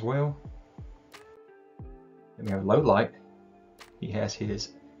for him as well. Then we have Low Light. He has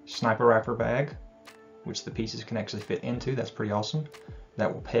his sniper rifle bag, which the pieces can actually fit into. That's pretty awesome.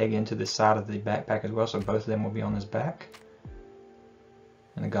 That will peg into the side of the backpack as well, so both of them will be on his back.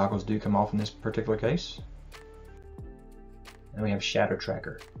 And the goggles do come off in this particular case. And we have Shadow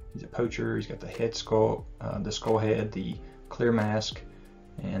Tracker. He's a poacher. He's got the head skull, the skull head, the clear mask,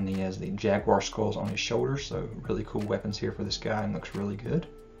 and he has the jaguar skulls on his shoulders. So really cool weapons here for this guy, and looks really good.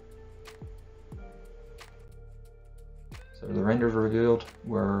 So the renders revealed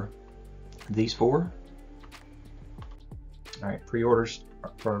were these four. All right, pre-orders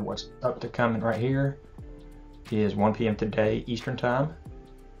for what's up to coming right here is 1 p.m. today Eastern Time.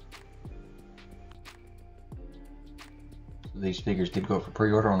 So these figures did go up for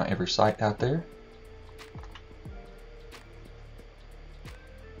pre-order on every site out there.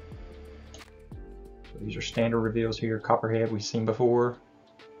 So these are standard reveals here. Copperhead we've seen before.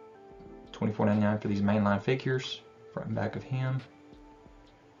 $24.99 for these mainline figures. Front and back of him.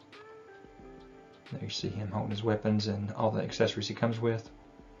 There you see him holding his weapons and all the accessories he comes with.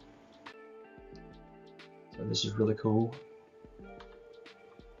 So this is really cool.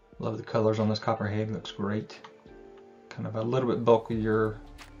 Love the colors on this Copperhead, looks great. Kind of a little bit bulkier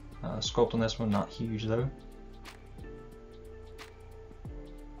sculpt on this one, not huge though.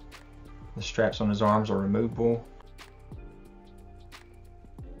 The straps on his arms are removable.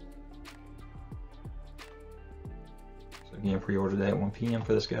 So again, pre-order that at 1 p.m.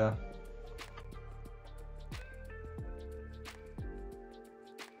 for this guy.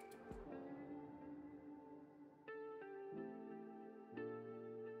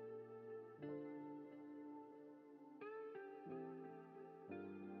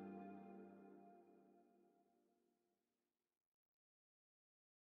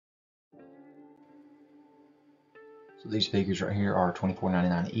 So these figures right here are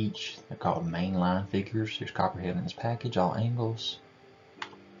 $24.99 each. They're called mainline figures. Here's Copperhead in his package, all angles.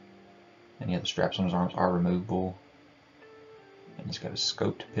 And yeah, the straps on his arms are removable. And he's got a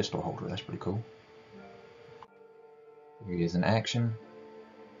scoped pistol holder. That's pretty cool. Here he is in action.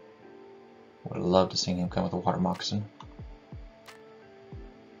 Would have loved to see him come with a water moccasin.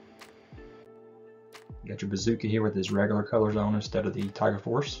 You got your bazooka here with his regular colors on instead of the Tiger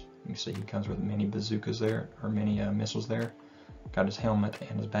Force. You can see he comes with many bazookas there, or many missiles there. Got his helmet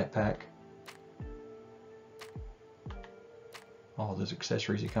and his backpack. All those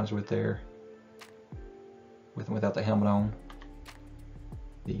accessories he comes with there, with and without the helmet on.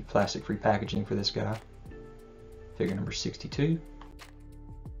 The plastic-free packaging for this guy. Figure number 62. You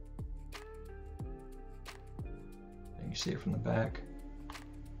can see it from the back.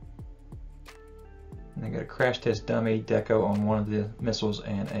 And they got a crash test dummy deco on one of the missiles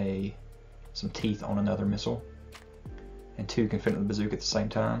and some teeth on another missile. And two can fit in the bazooka at the same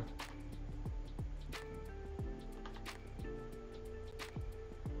time.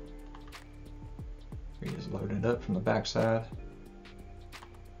 He is loaded up from the back side.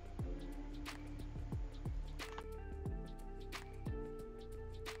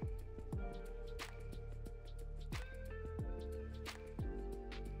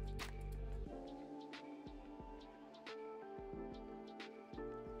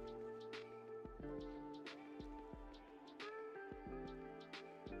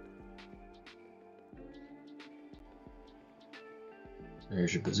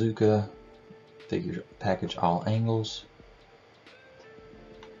 There's your bazooka, figure package all angles,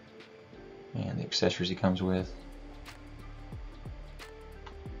 and the accessories he comes with.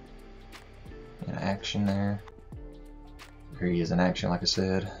 In action there. Here he is in action, like I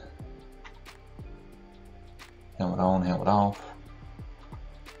said. Helmet on, helmet off.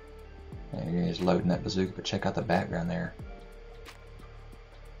 There he is loading that bazooka, but check out the background there.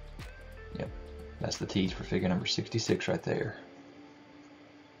 Yep, that's the tease for figure number 66 right there.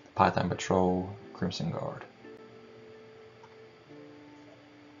 Python Patrol, Crimson Guard.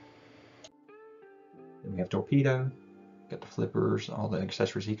 Then we have Torpedo. Got the flippers, all the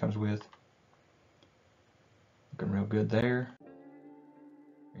accessories he comes with. Looking real good there.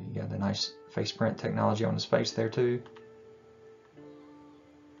 You got the nice face print technology on his face there too.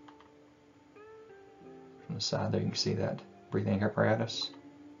 From the side there you can see that breathing apparatus.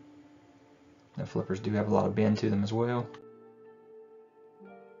 The flippers do have a lot of bend to them as well.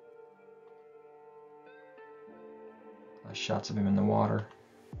 Nice shots of him in the water.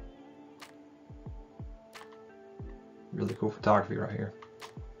 Really cool photography right here.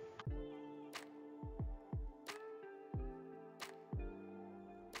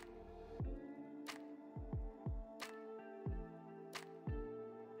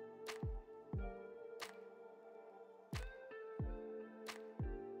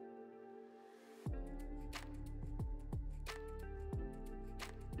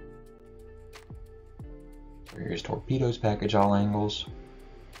 So here's Torpedo's package, all angles.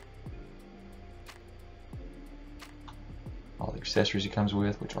 All the accessories he comes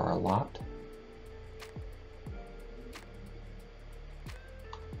with, which are a lot.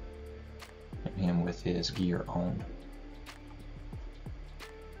 And him with his gear on.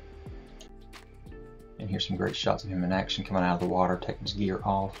 And here's some great shots of him in action coming out of the water, taking his gear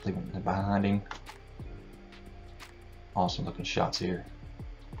off, leaving it behind him. Awesome looking shots here,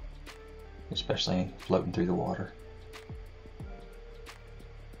 especially floating through the water.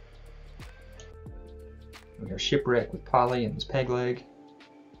 We got Shipwreck with Polly and his peg leg.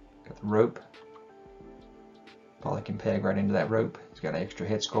 Got the rope. Polly can peg right into that rope. He's got an extra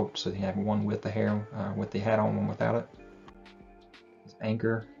head sculpt, so they have one with the hair, with the hat on, one without it. His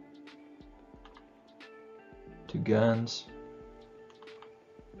anchor. 2 guns.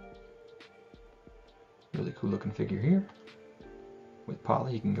 Really cool looking figure here. With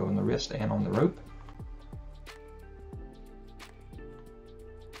Polly, he can go in the wrist and on the rope.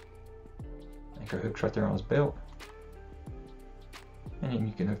 Anchor hooks right there on his belt. And then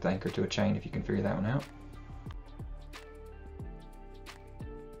you can hook the anchor to a chain if you can figure that one out.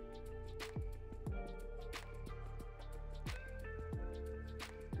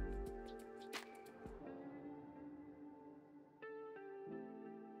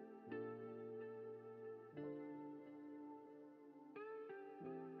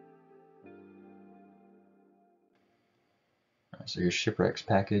 So here's Shipwreck's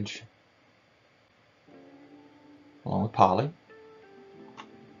package, along with Polly.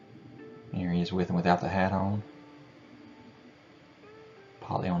 Here he is with and without the hat on.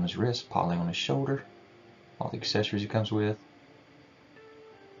 Polly on his wrist, Polly on his shoulder. All the accessories he comes with,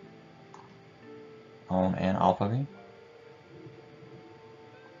 on and off of him.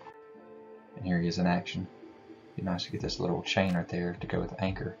 And here he is in action. Be nice to get this little chain right there to go with the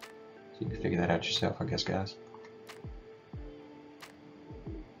anchor. So you can figure that out yourself, I guess, guys.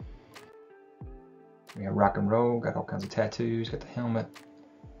 We have rock and roll, got all kinds of tattoos, got the helmet,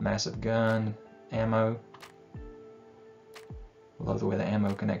 massive gun, ammo. Love the way the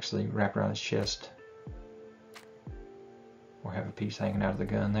ammo can actually wrap around his chest. Or have a piece hanging out of the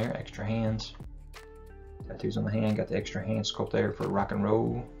gun there, extra hands. Tattoos on the hand, got the extra hand sculpt there for rock and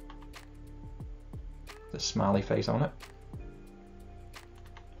roll. The smiley face on it.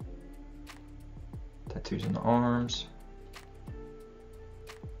 Tattoos on the arms.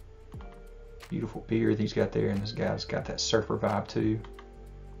 Beautiful beard he's got there, and this guy's got that surfer vibe too.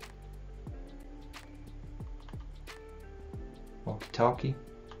 Walkie-talkie.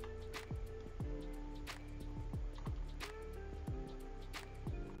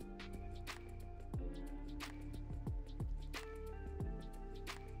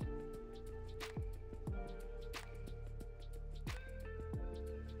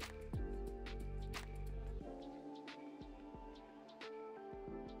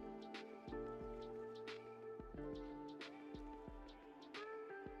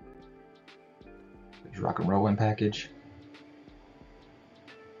 There's rock and rolling package.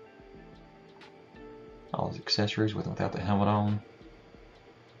 All his accessories with and without the helmet on.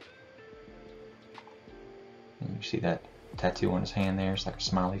 And you see that tattoo on his hand there. It's like a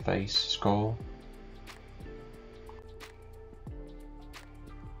smiley face skull.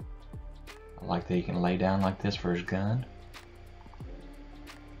 I like that he can lay down like this for his gun.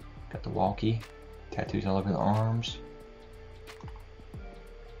 Got the walkie. Tattoos all over the arms.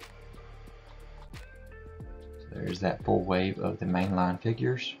 So there's that full wave of the mainline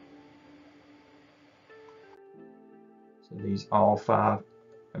figures. So these all 5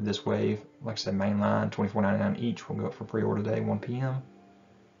 of this wave, like I said, mainline, $24.99 each, will go up for pre-order today, 1 p.m.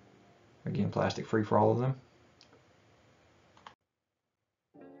 Again, plastic free for all of them.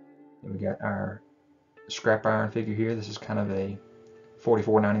 Then we got our scrap iron figure here. This is kind of a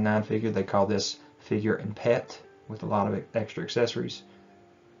 $44.99 figure. They call this figure and pet with a lot of extra accessories.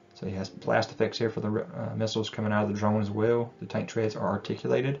 So he has blast effects here for the missiles coming out of the drone as well. The tank treads are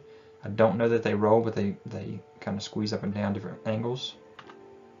articulated. I don't know that they roll, but they kind of squeeze up and down different angles.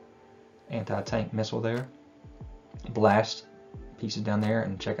 Anti-tank missile there. Blast pieces down there,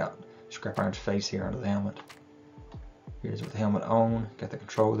 and check out scrap iron's face here under the helmet. Here's with the helmet on. Got the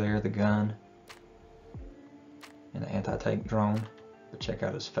control there, the gun, and the anti-tank drone. But check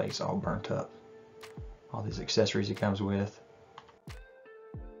out his face all burnt up. All these accessories he comes with.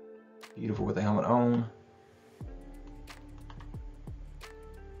 Beautiful with the helmet on.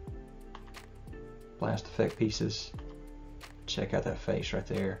 Blast effect pieces. Check out that face right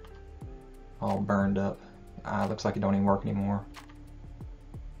there. All burned up. Eye looks like it don't even work anymore.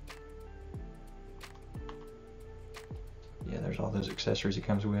 Yeah, there's all those accessories he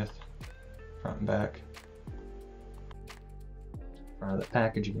comes with. Front and back. Front of the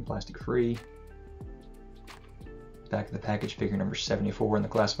package, again, plastic free. Back of the package, figure number 74 in the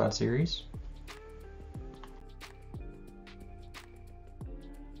classified series.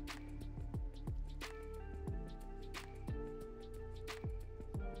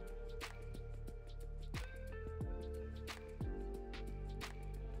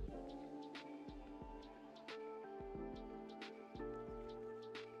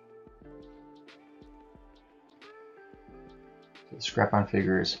 So the scrap iron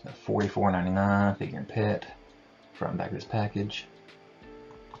figure is $44.99, figure and pet. Front and back of this package.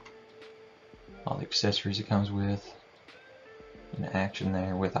 All the accessories it comes with. In action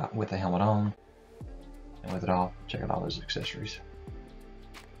there with the helmet on. And with it all, check out all those accessories.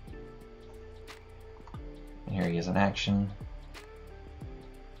 And here he is in action.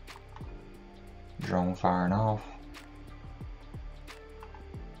 Drone firing off.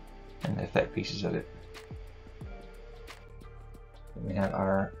 And the effect pieces of it. Then we have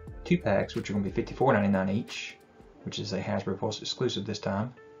our 2 packs, which are going to be $54.99 each, which is a Hasbro Pulse exclusive this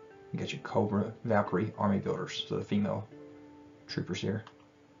time. You got your Cobra Valkyrie Army Builders, so the female troopers here.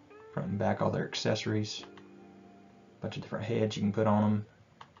 Front and back, all their accessories. Bunch of different heads you can put on them.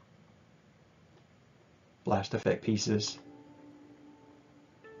 Blast effect pieces.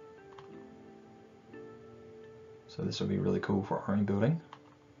 So this will be really cool for army building,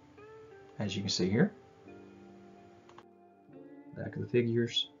 as you can see here. Back of the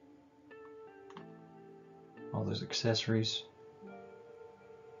figures. All those accessories.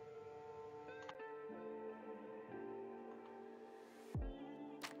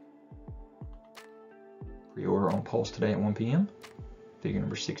 Pre-order on Pulse today at 1 p.m. Figure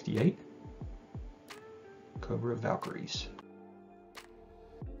number 68. Cobra Valkyries.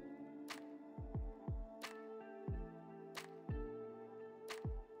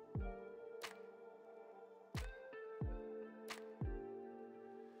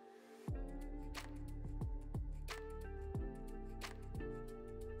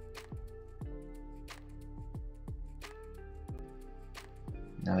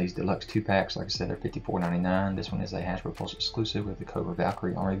 Now these deluxe 2 packs, like I said, they're $54.99. This one is a Hasbro Pulse exclusive with the Cobra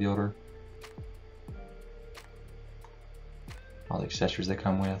Valkyrie Army Builder. All the accessories they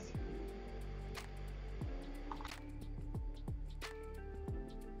come with.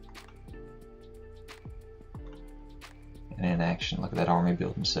 And in action, look at that army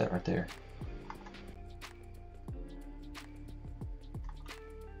building set right there.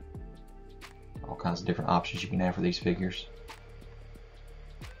 All kinds of different options you can have for these figures.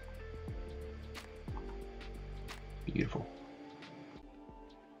 Beautiful.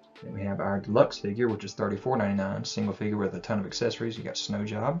 Then we have our deluxe figure, which is $34.99, single figure with a ton of accessories. You got Snow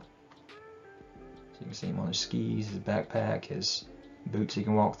Job. So you can see him on his skis, his backpack, his boots he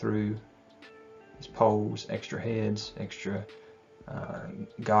can walk through, his poles, extra heads, extra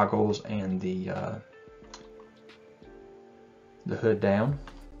goggles, and the hood down.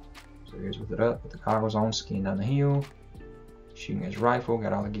 So here's with it up, with the goggles on, skiing down the hill, shooting his rifle,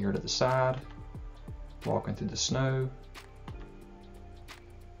 got all the gear to the side. Walking through the snow.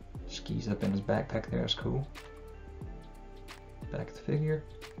 Skis up in his backpack there, that's cool. Back of the figure.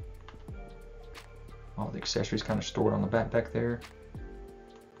 All the accessories kind of stored on the backpack there.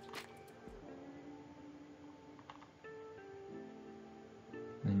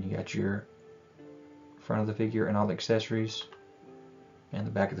 Then you got your front of the figure and all the accessories. And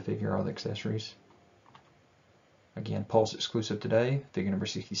the back of the figure, all the accessories. Again, Pulse exclusive today, figure number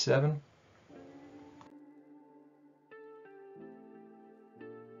 67.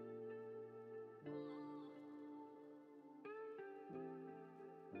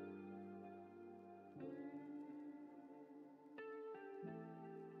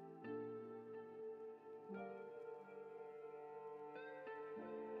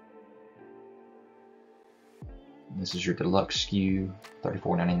 This is your deluxe SKU,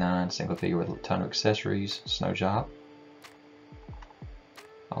 $34.99, single figure with a ton of accessories, snow job.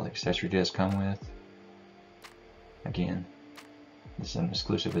 All the accessory does come with. Again, this is an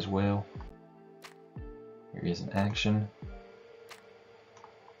exclusive as well. Here is an action.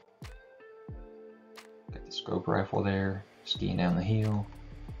 Got the scope rifle there, skiing down the hill,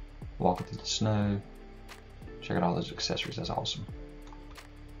 walking through the snow. Check out all those accessories, that's awesome.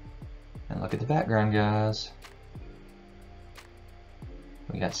 And look at the background, guys.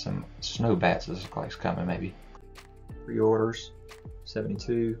 We got some snow bats, this looks like it's coming maybe. Pre-orders,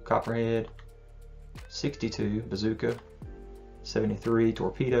 72 Copperhead, 62 Bazooka, 73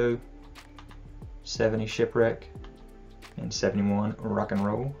 Torpedo, 70 Shipwreck, and 71 Rock and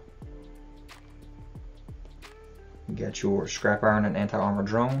Roll. You got your Scrap Iron and Anti-Armor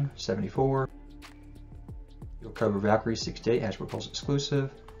Drone, 74. Your Cobra Valkyrie, 68, Hasbro Pulse exclusive.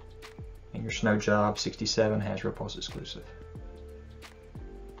 And your Snow Job, 67, Hasbro Pulse exclusive.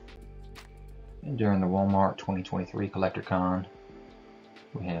 And during the Walmart 2023 Collector Con,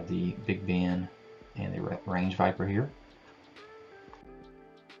 we have the Big Ben and the Range Viper here.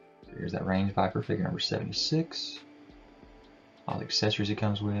 So here's that Range Viper, figure number 76. All the accessories it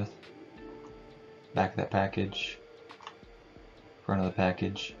comes with. Back of that package. Front of the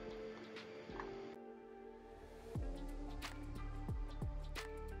package.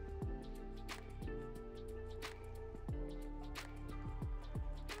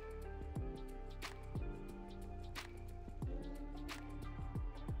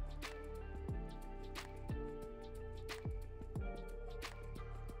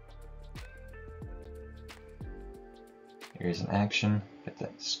 Here's an action. Got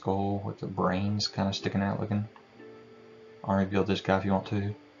that skull with the brains kind of sticking out looking. I'll rebuild this guy if you want to.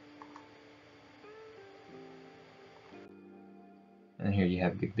 And then here you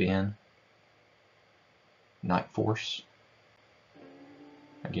have Big Ben. Night Force.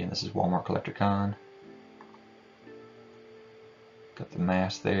 Again, this is Walmart Collector Con. Got the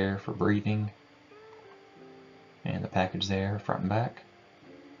mask there for breathing. And the package there, front and back.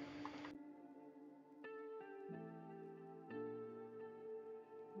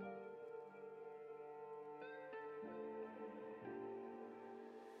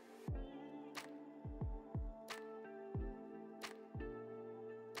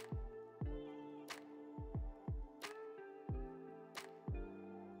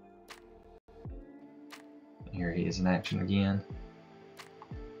 Here he is in action again.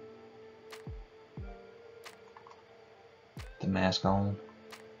 The mask on.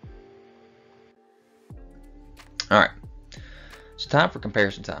 Alright, so time for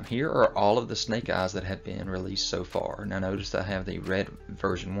comparison time. Here are all of the Snake Eyes that have been released so far. Now notice I have the red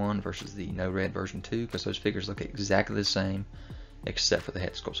version 1 versus the no red version 2 because those figures look exactly the same except for the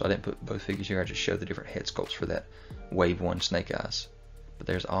head sculpt. So I didn't put both figures here, I just showed the different head sculpts for that Wave 1 Snake Eyes. But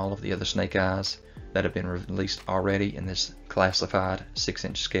there's all of the other Snake Eyes that have been released already in this classified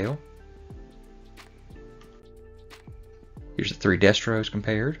 6-inch scale. Here's the 3 Destros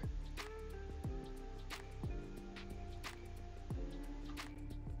compared.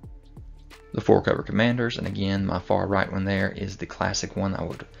 The 4 Cobra Commanders, and again my far right one there is the classic one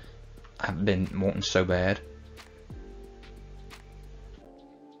I've been wanting so bad.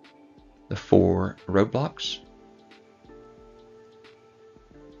 The 4 Roadblocks.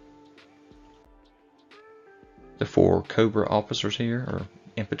 The 4 Cobra officers here, or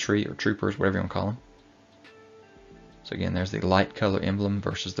infantry or troopers, whatever you want to call them. So again, there's the light color emblem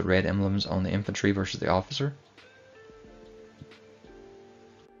versus the red emblems on the infantry versus the officer.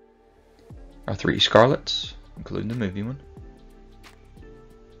 Our 3 Scarlets, including the movie one.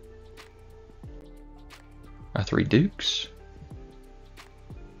 Our 3 Dukes.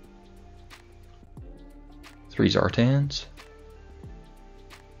 3 Zartans.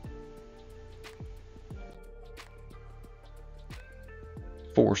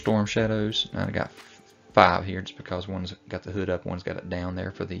 4 Storm Shadows. Now I got 5 here just because one's got the hood up, one's got it down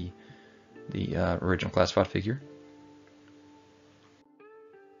there for the original classified figure.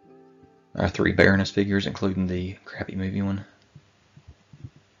 Our 3 Baroness figures, including the crappy movie one.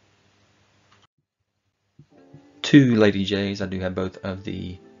 2 Lady J's. I do have both of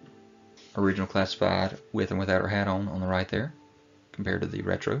the original classified with and without her hat on the right there, compared to the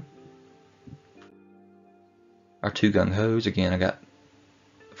retro. Our 2 Gung Ho's. Again, I got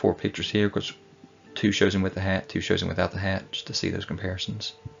 4 pictures here because 2 shows him with the hat, 2 shows him without the hat, just to see those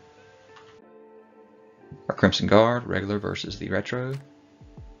comparisons. Our Crimson Guard, regular versus the retro.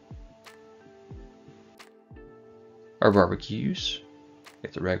 Our barbecues,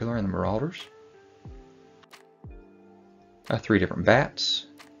 get the regular and the Marauders. Our 3 different bats,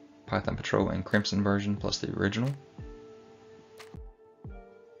 Python Patrol and Crimson version plus the original.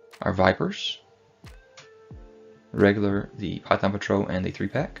 Our Vipers, regular, the Python Patrol, and the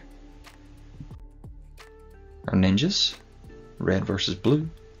 3-pack. Our Ninjas, red versus blue.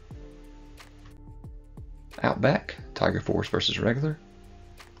 Outback, Tiger Force versus regular.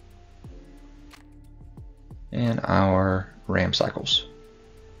 And our Ram Cycles.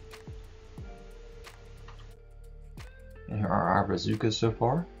 And here are our bazookas so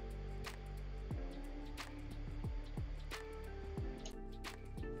far.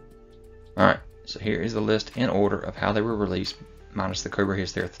 Alright, so here is the list in order of how they were released, minus the Cobra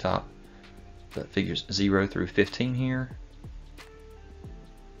Hiss there at the top. But figures 0 through 15 here.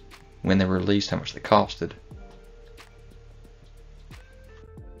 When they were released, how much they costed.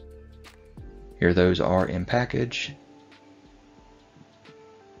 Here those are in package.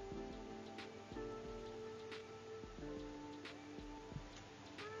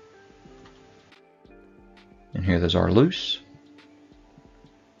 And here those are loose.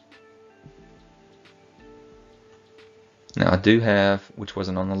 Now I do have, which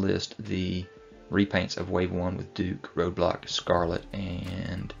wasn't on the list, the repaints of Wave 1 with Duke, Roadblock, Scarlet,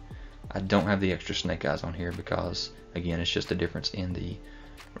 and I don't have the extra Snake Eyes on here because, again, it's just a difference in the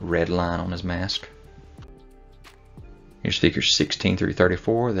red line on his mask. Here's figures 16 through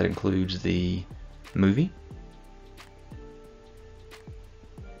 34. That includes the movie.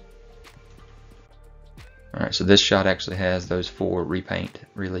 Alright, so this shot actually has those 4 repaint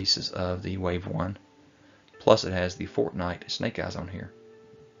releases of the Wave 1. Plus it has the Fortnite Snake Eyes on here.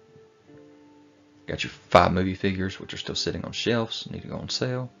 Got your 5 movie figures, which are still sitting on shelves, need to go on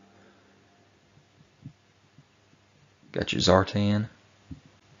sale. Got your Zartan.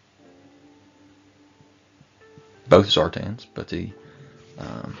 Both Zartans, but the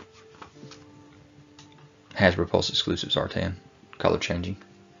Hasbro Pulse exclusive Zartan, color changing.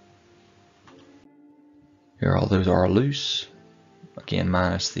 Here all those are loose. Again,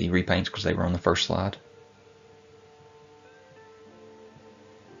 minus the repaints because they were on the first slide.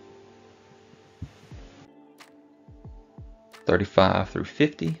 $35 through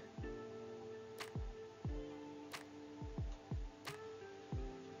 $50.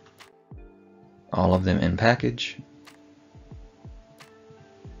 All of them in package.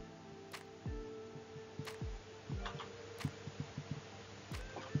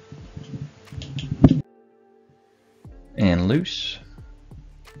 And loose.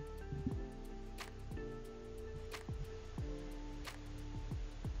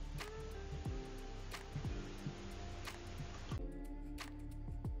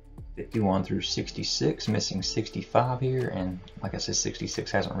 $51 through $66, missing $65 here, and like I said, $66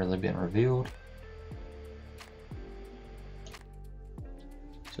 hasn't really been revealed.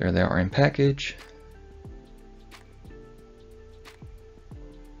 So there they are in package.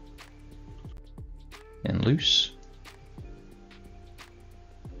 And loose.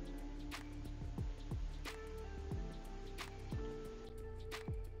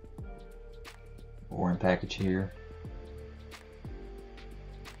 Or in package here.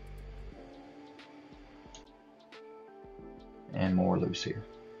 And more loose here.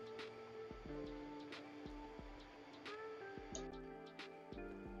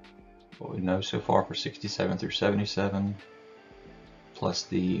 What we know so far for 67 through 77, plus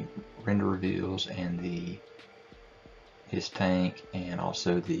the render reveals and his tank, and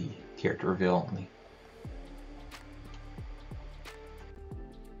also the character reveal only.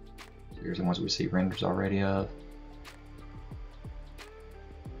 So here's the ones we see renders already of.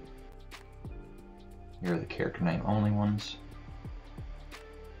 Here are the character name only ones.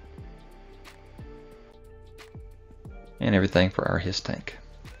 And everything for our his tank.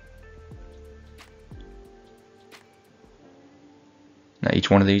 Now each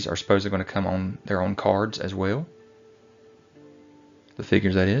one of these are supposedly going to come on their own cards as well. The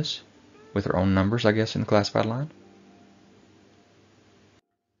figures, that is, with their own numbers, I guess, in the classified line.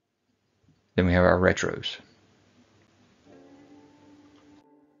 Then we have our retros.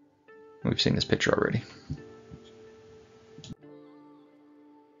 We've seen this picture already.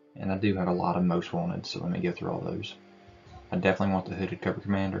 And I do have a lot of most wanted, so let me go through all those. I definitely want the Hooded Cobra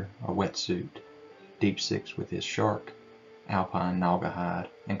Commander, a wetsuit, Deep Six with his shark, Alpine Naugahyde,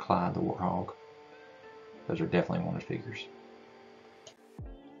 and Clyde the Warthog. Those are definitely wanted figures.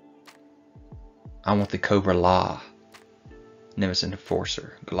 I want the Cobra La, Nemesis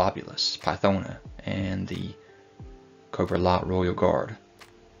Enforcer, Globulus, Pythona, and the Cobra La Royal Guard.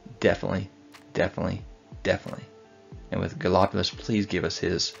 Definitely, definitely, definitely. And with Globulus, please give us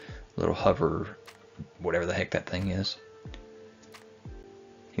his little hover, whatever the heck that thing is.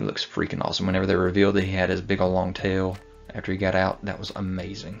 He looks freaking awesome. Whenever they revealed that he had his big old long tail after he got out, that was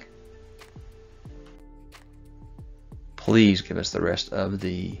amazing. please give us the rest of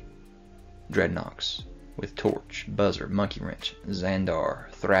the Dreadnoks with Torch, Buzzer, Monkey Wrench, Xandar,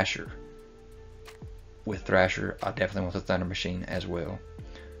 Thrasher. With Thrasher, I definitely want the Thunder Machine as well.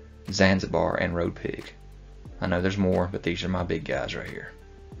 Zanzibar and Road Pig. I know there's more, but these are my big guys right here.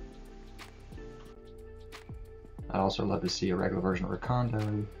 I'd also love to see a regular version of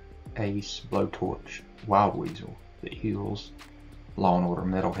Recondo, Ace, Blowtorch, Wild Weasel, the Eagles, Law and Order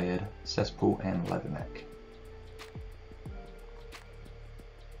Metalhead, Cesspool, and Leatherneck.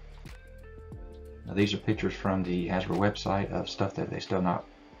 Now these are pictures from the Hasbro website of stuff that they still not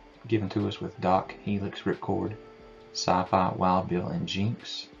given to us with Doc, Helix, Ripcord, Sci-Fi, Wild Bill, and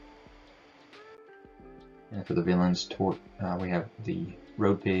Jinx. And for the villains, we have the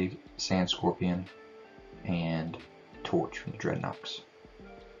Road Pig, Sand Scorpion, and Torch from the Dreadnoks.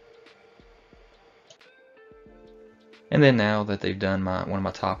 And then now that they've done one of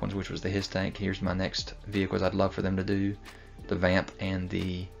my top ones, which was the His Tank, here's my next vehicles I'd love for them to do. The Vamp and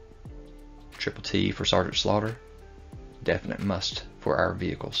the Triple T for Sergeant Slaughter. Definite must for our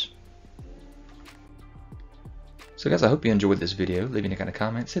vehicles. So guys, I hope you enjoyed this video. Leave any kind of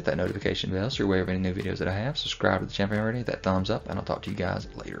comments, hit that notification bell so you're aware of any new videos that I have. Subscribe to the channel already, hit that thumbs up, and I'll talk to you guys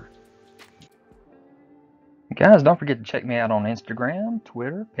later. Guys, don't forget to check me out on Instagram,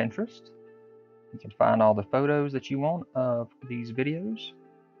 Twitter, Pinterest. You can find all the photos that you want of these videos.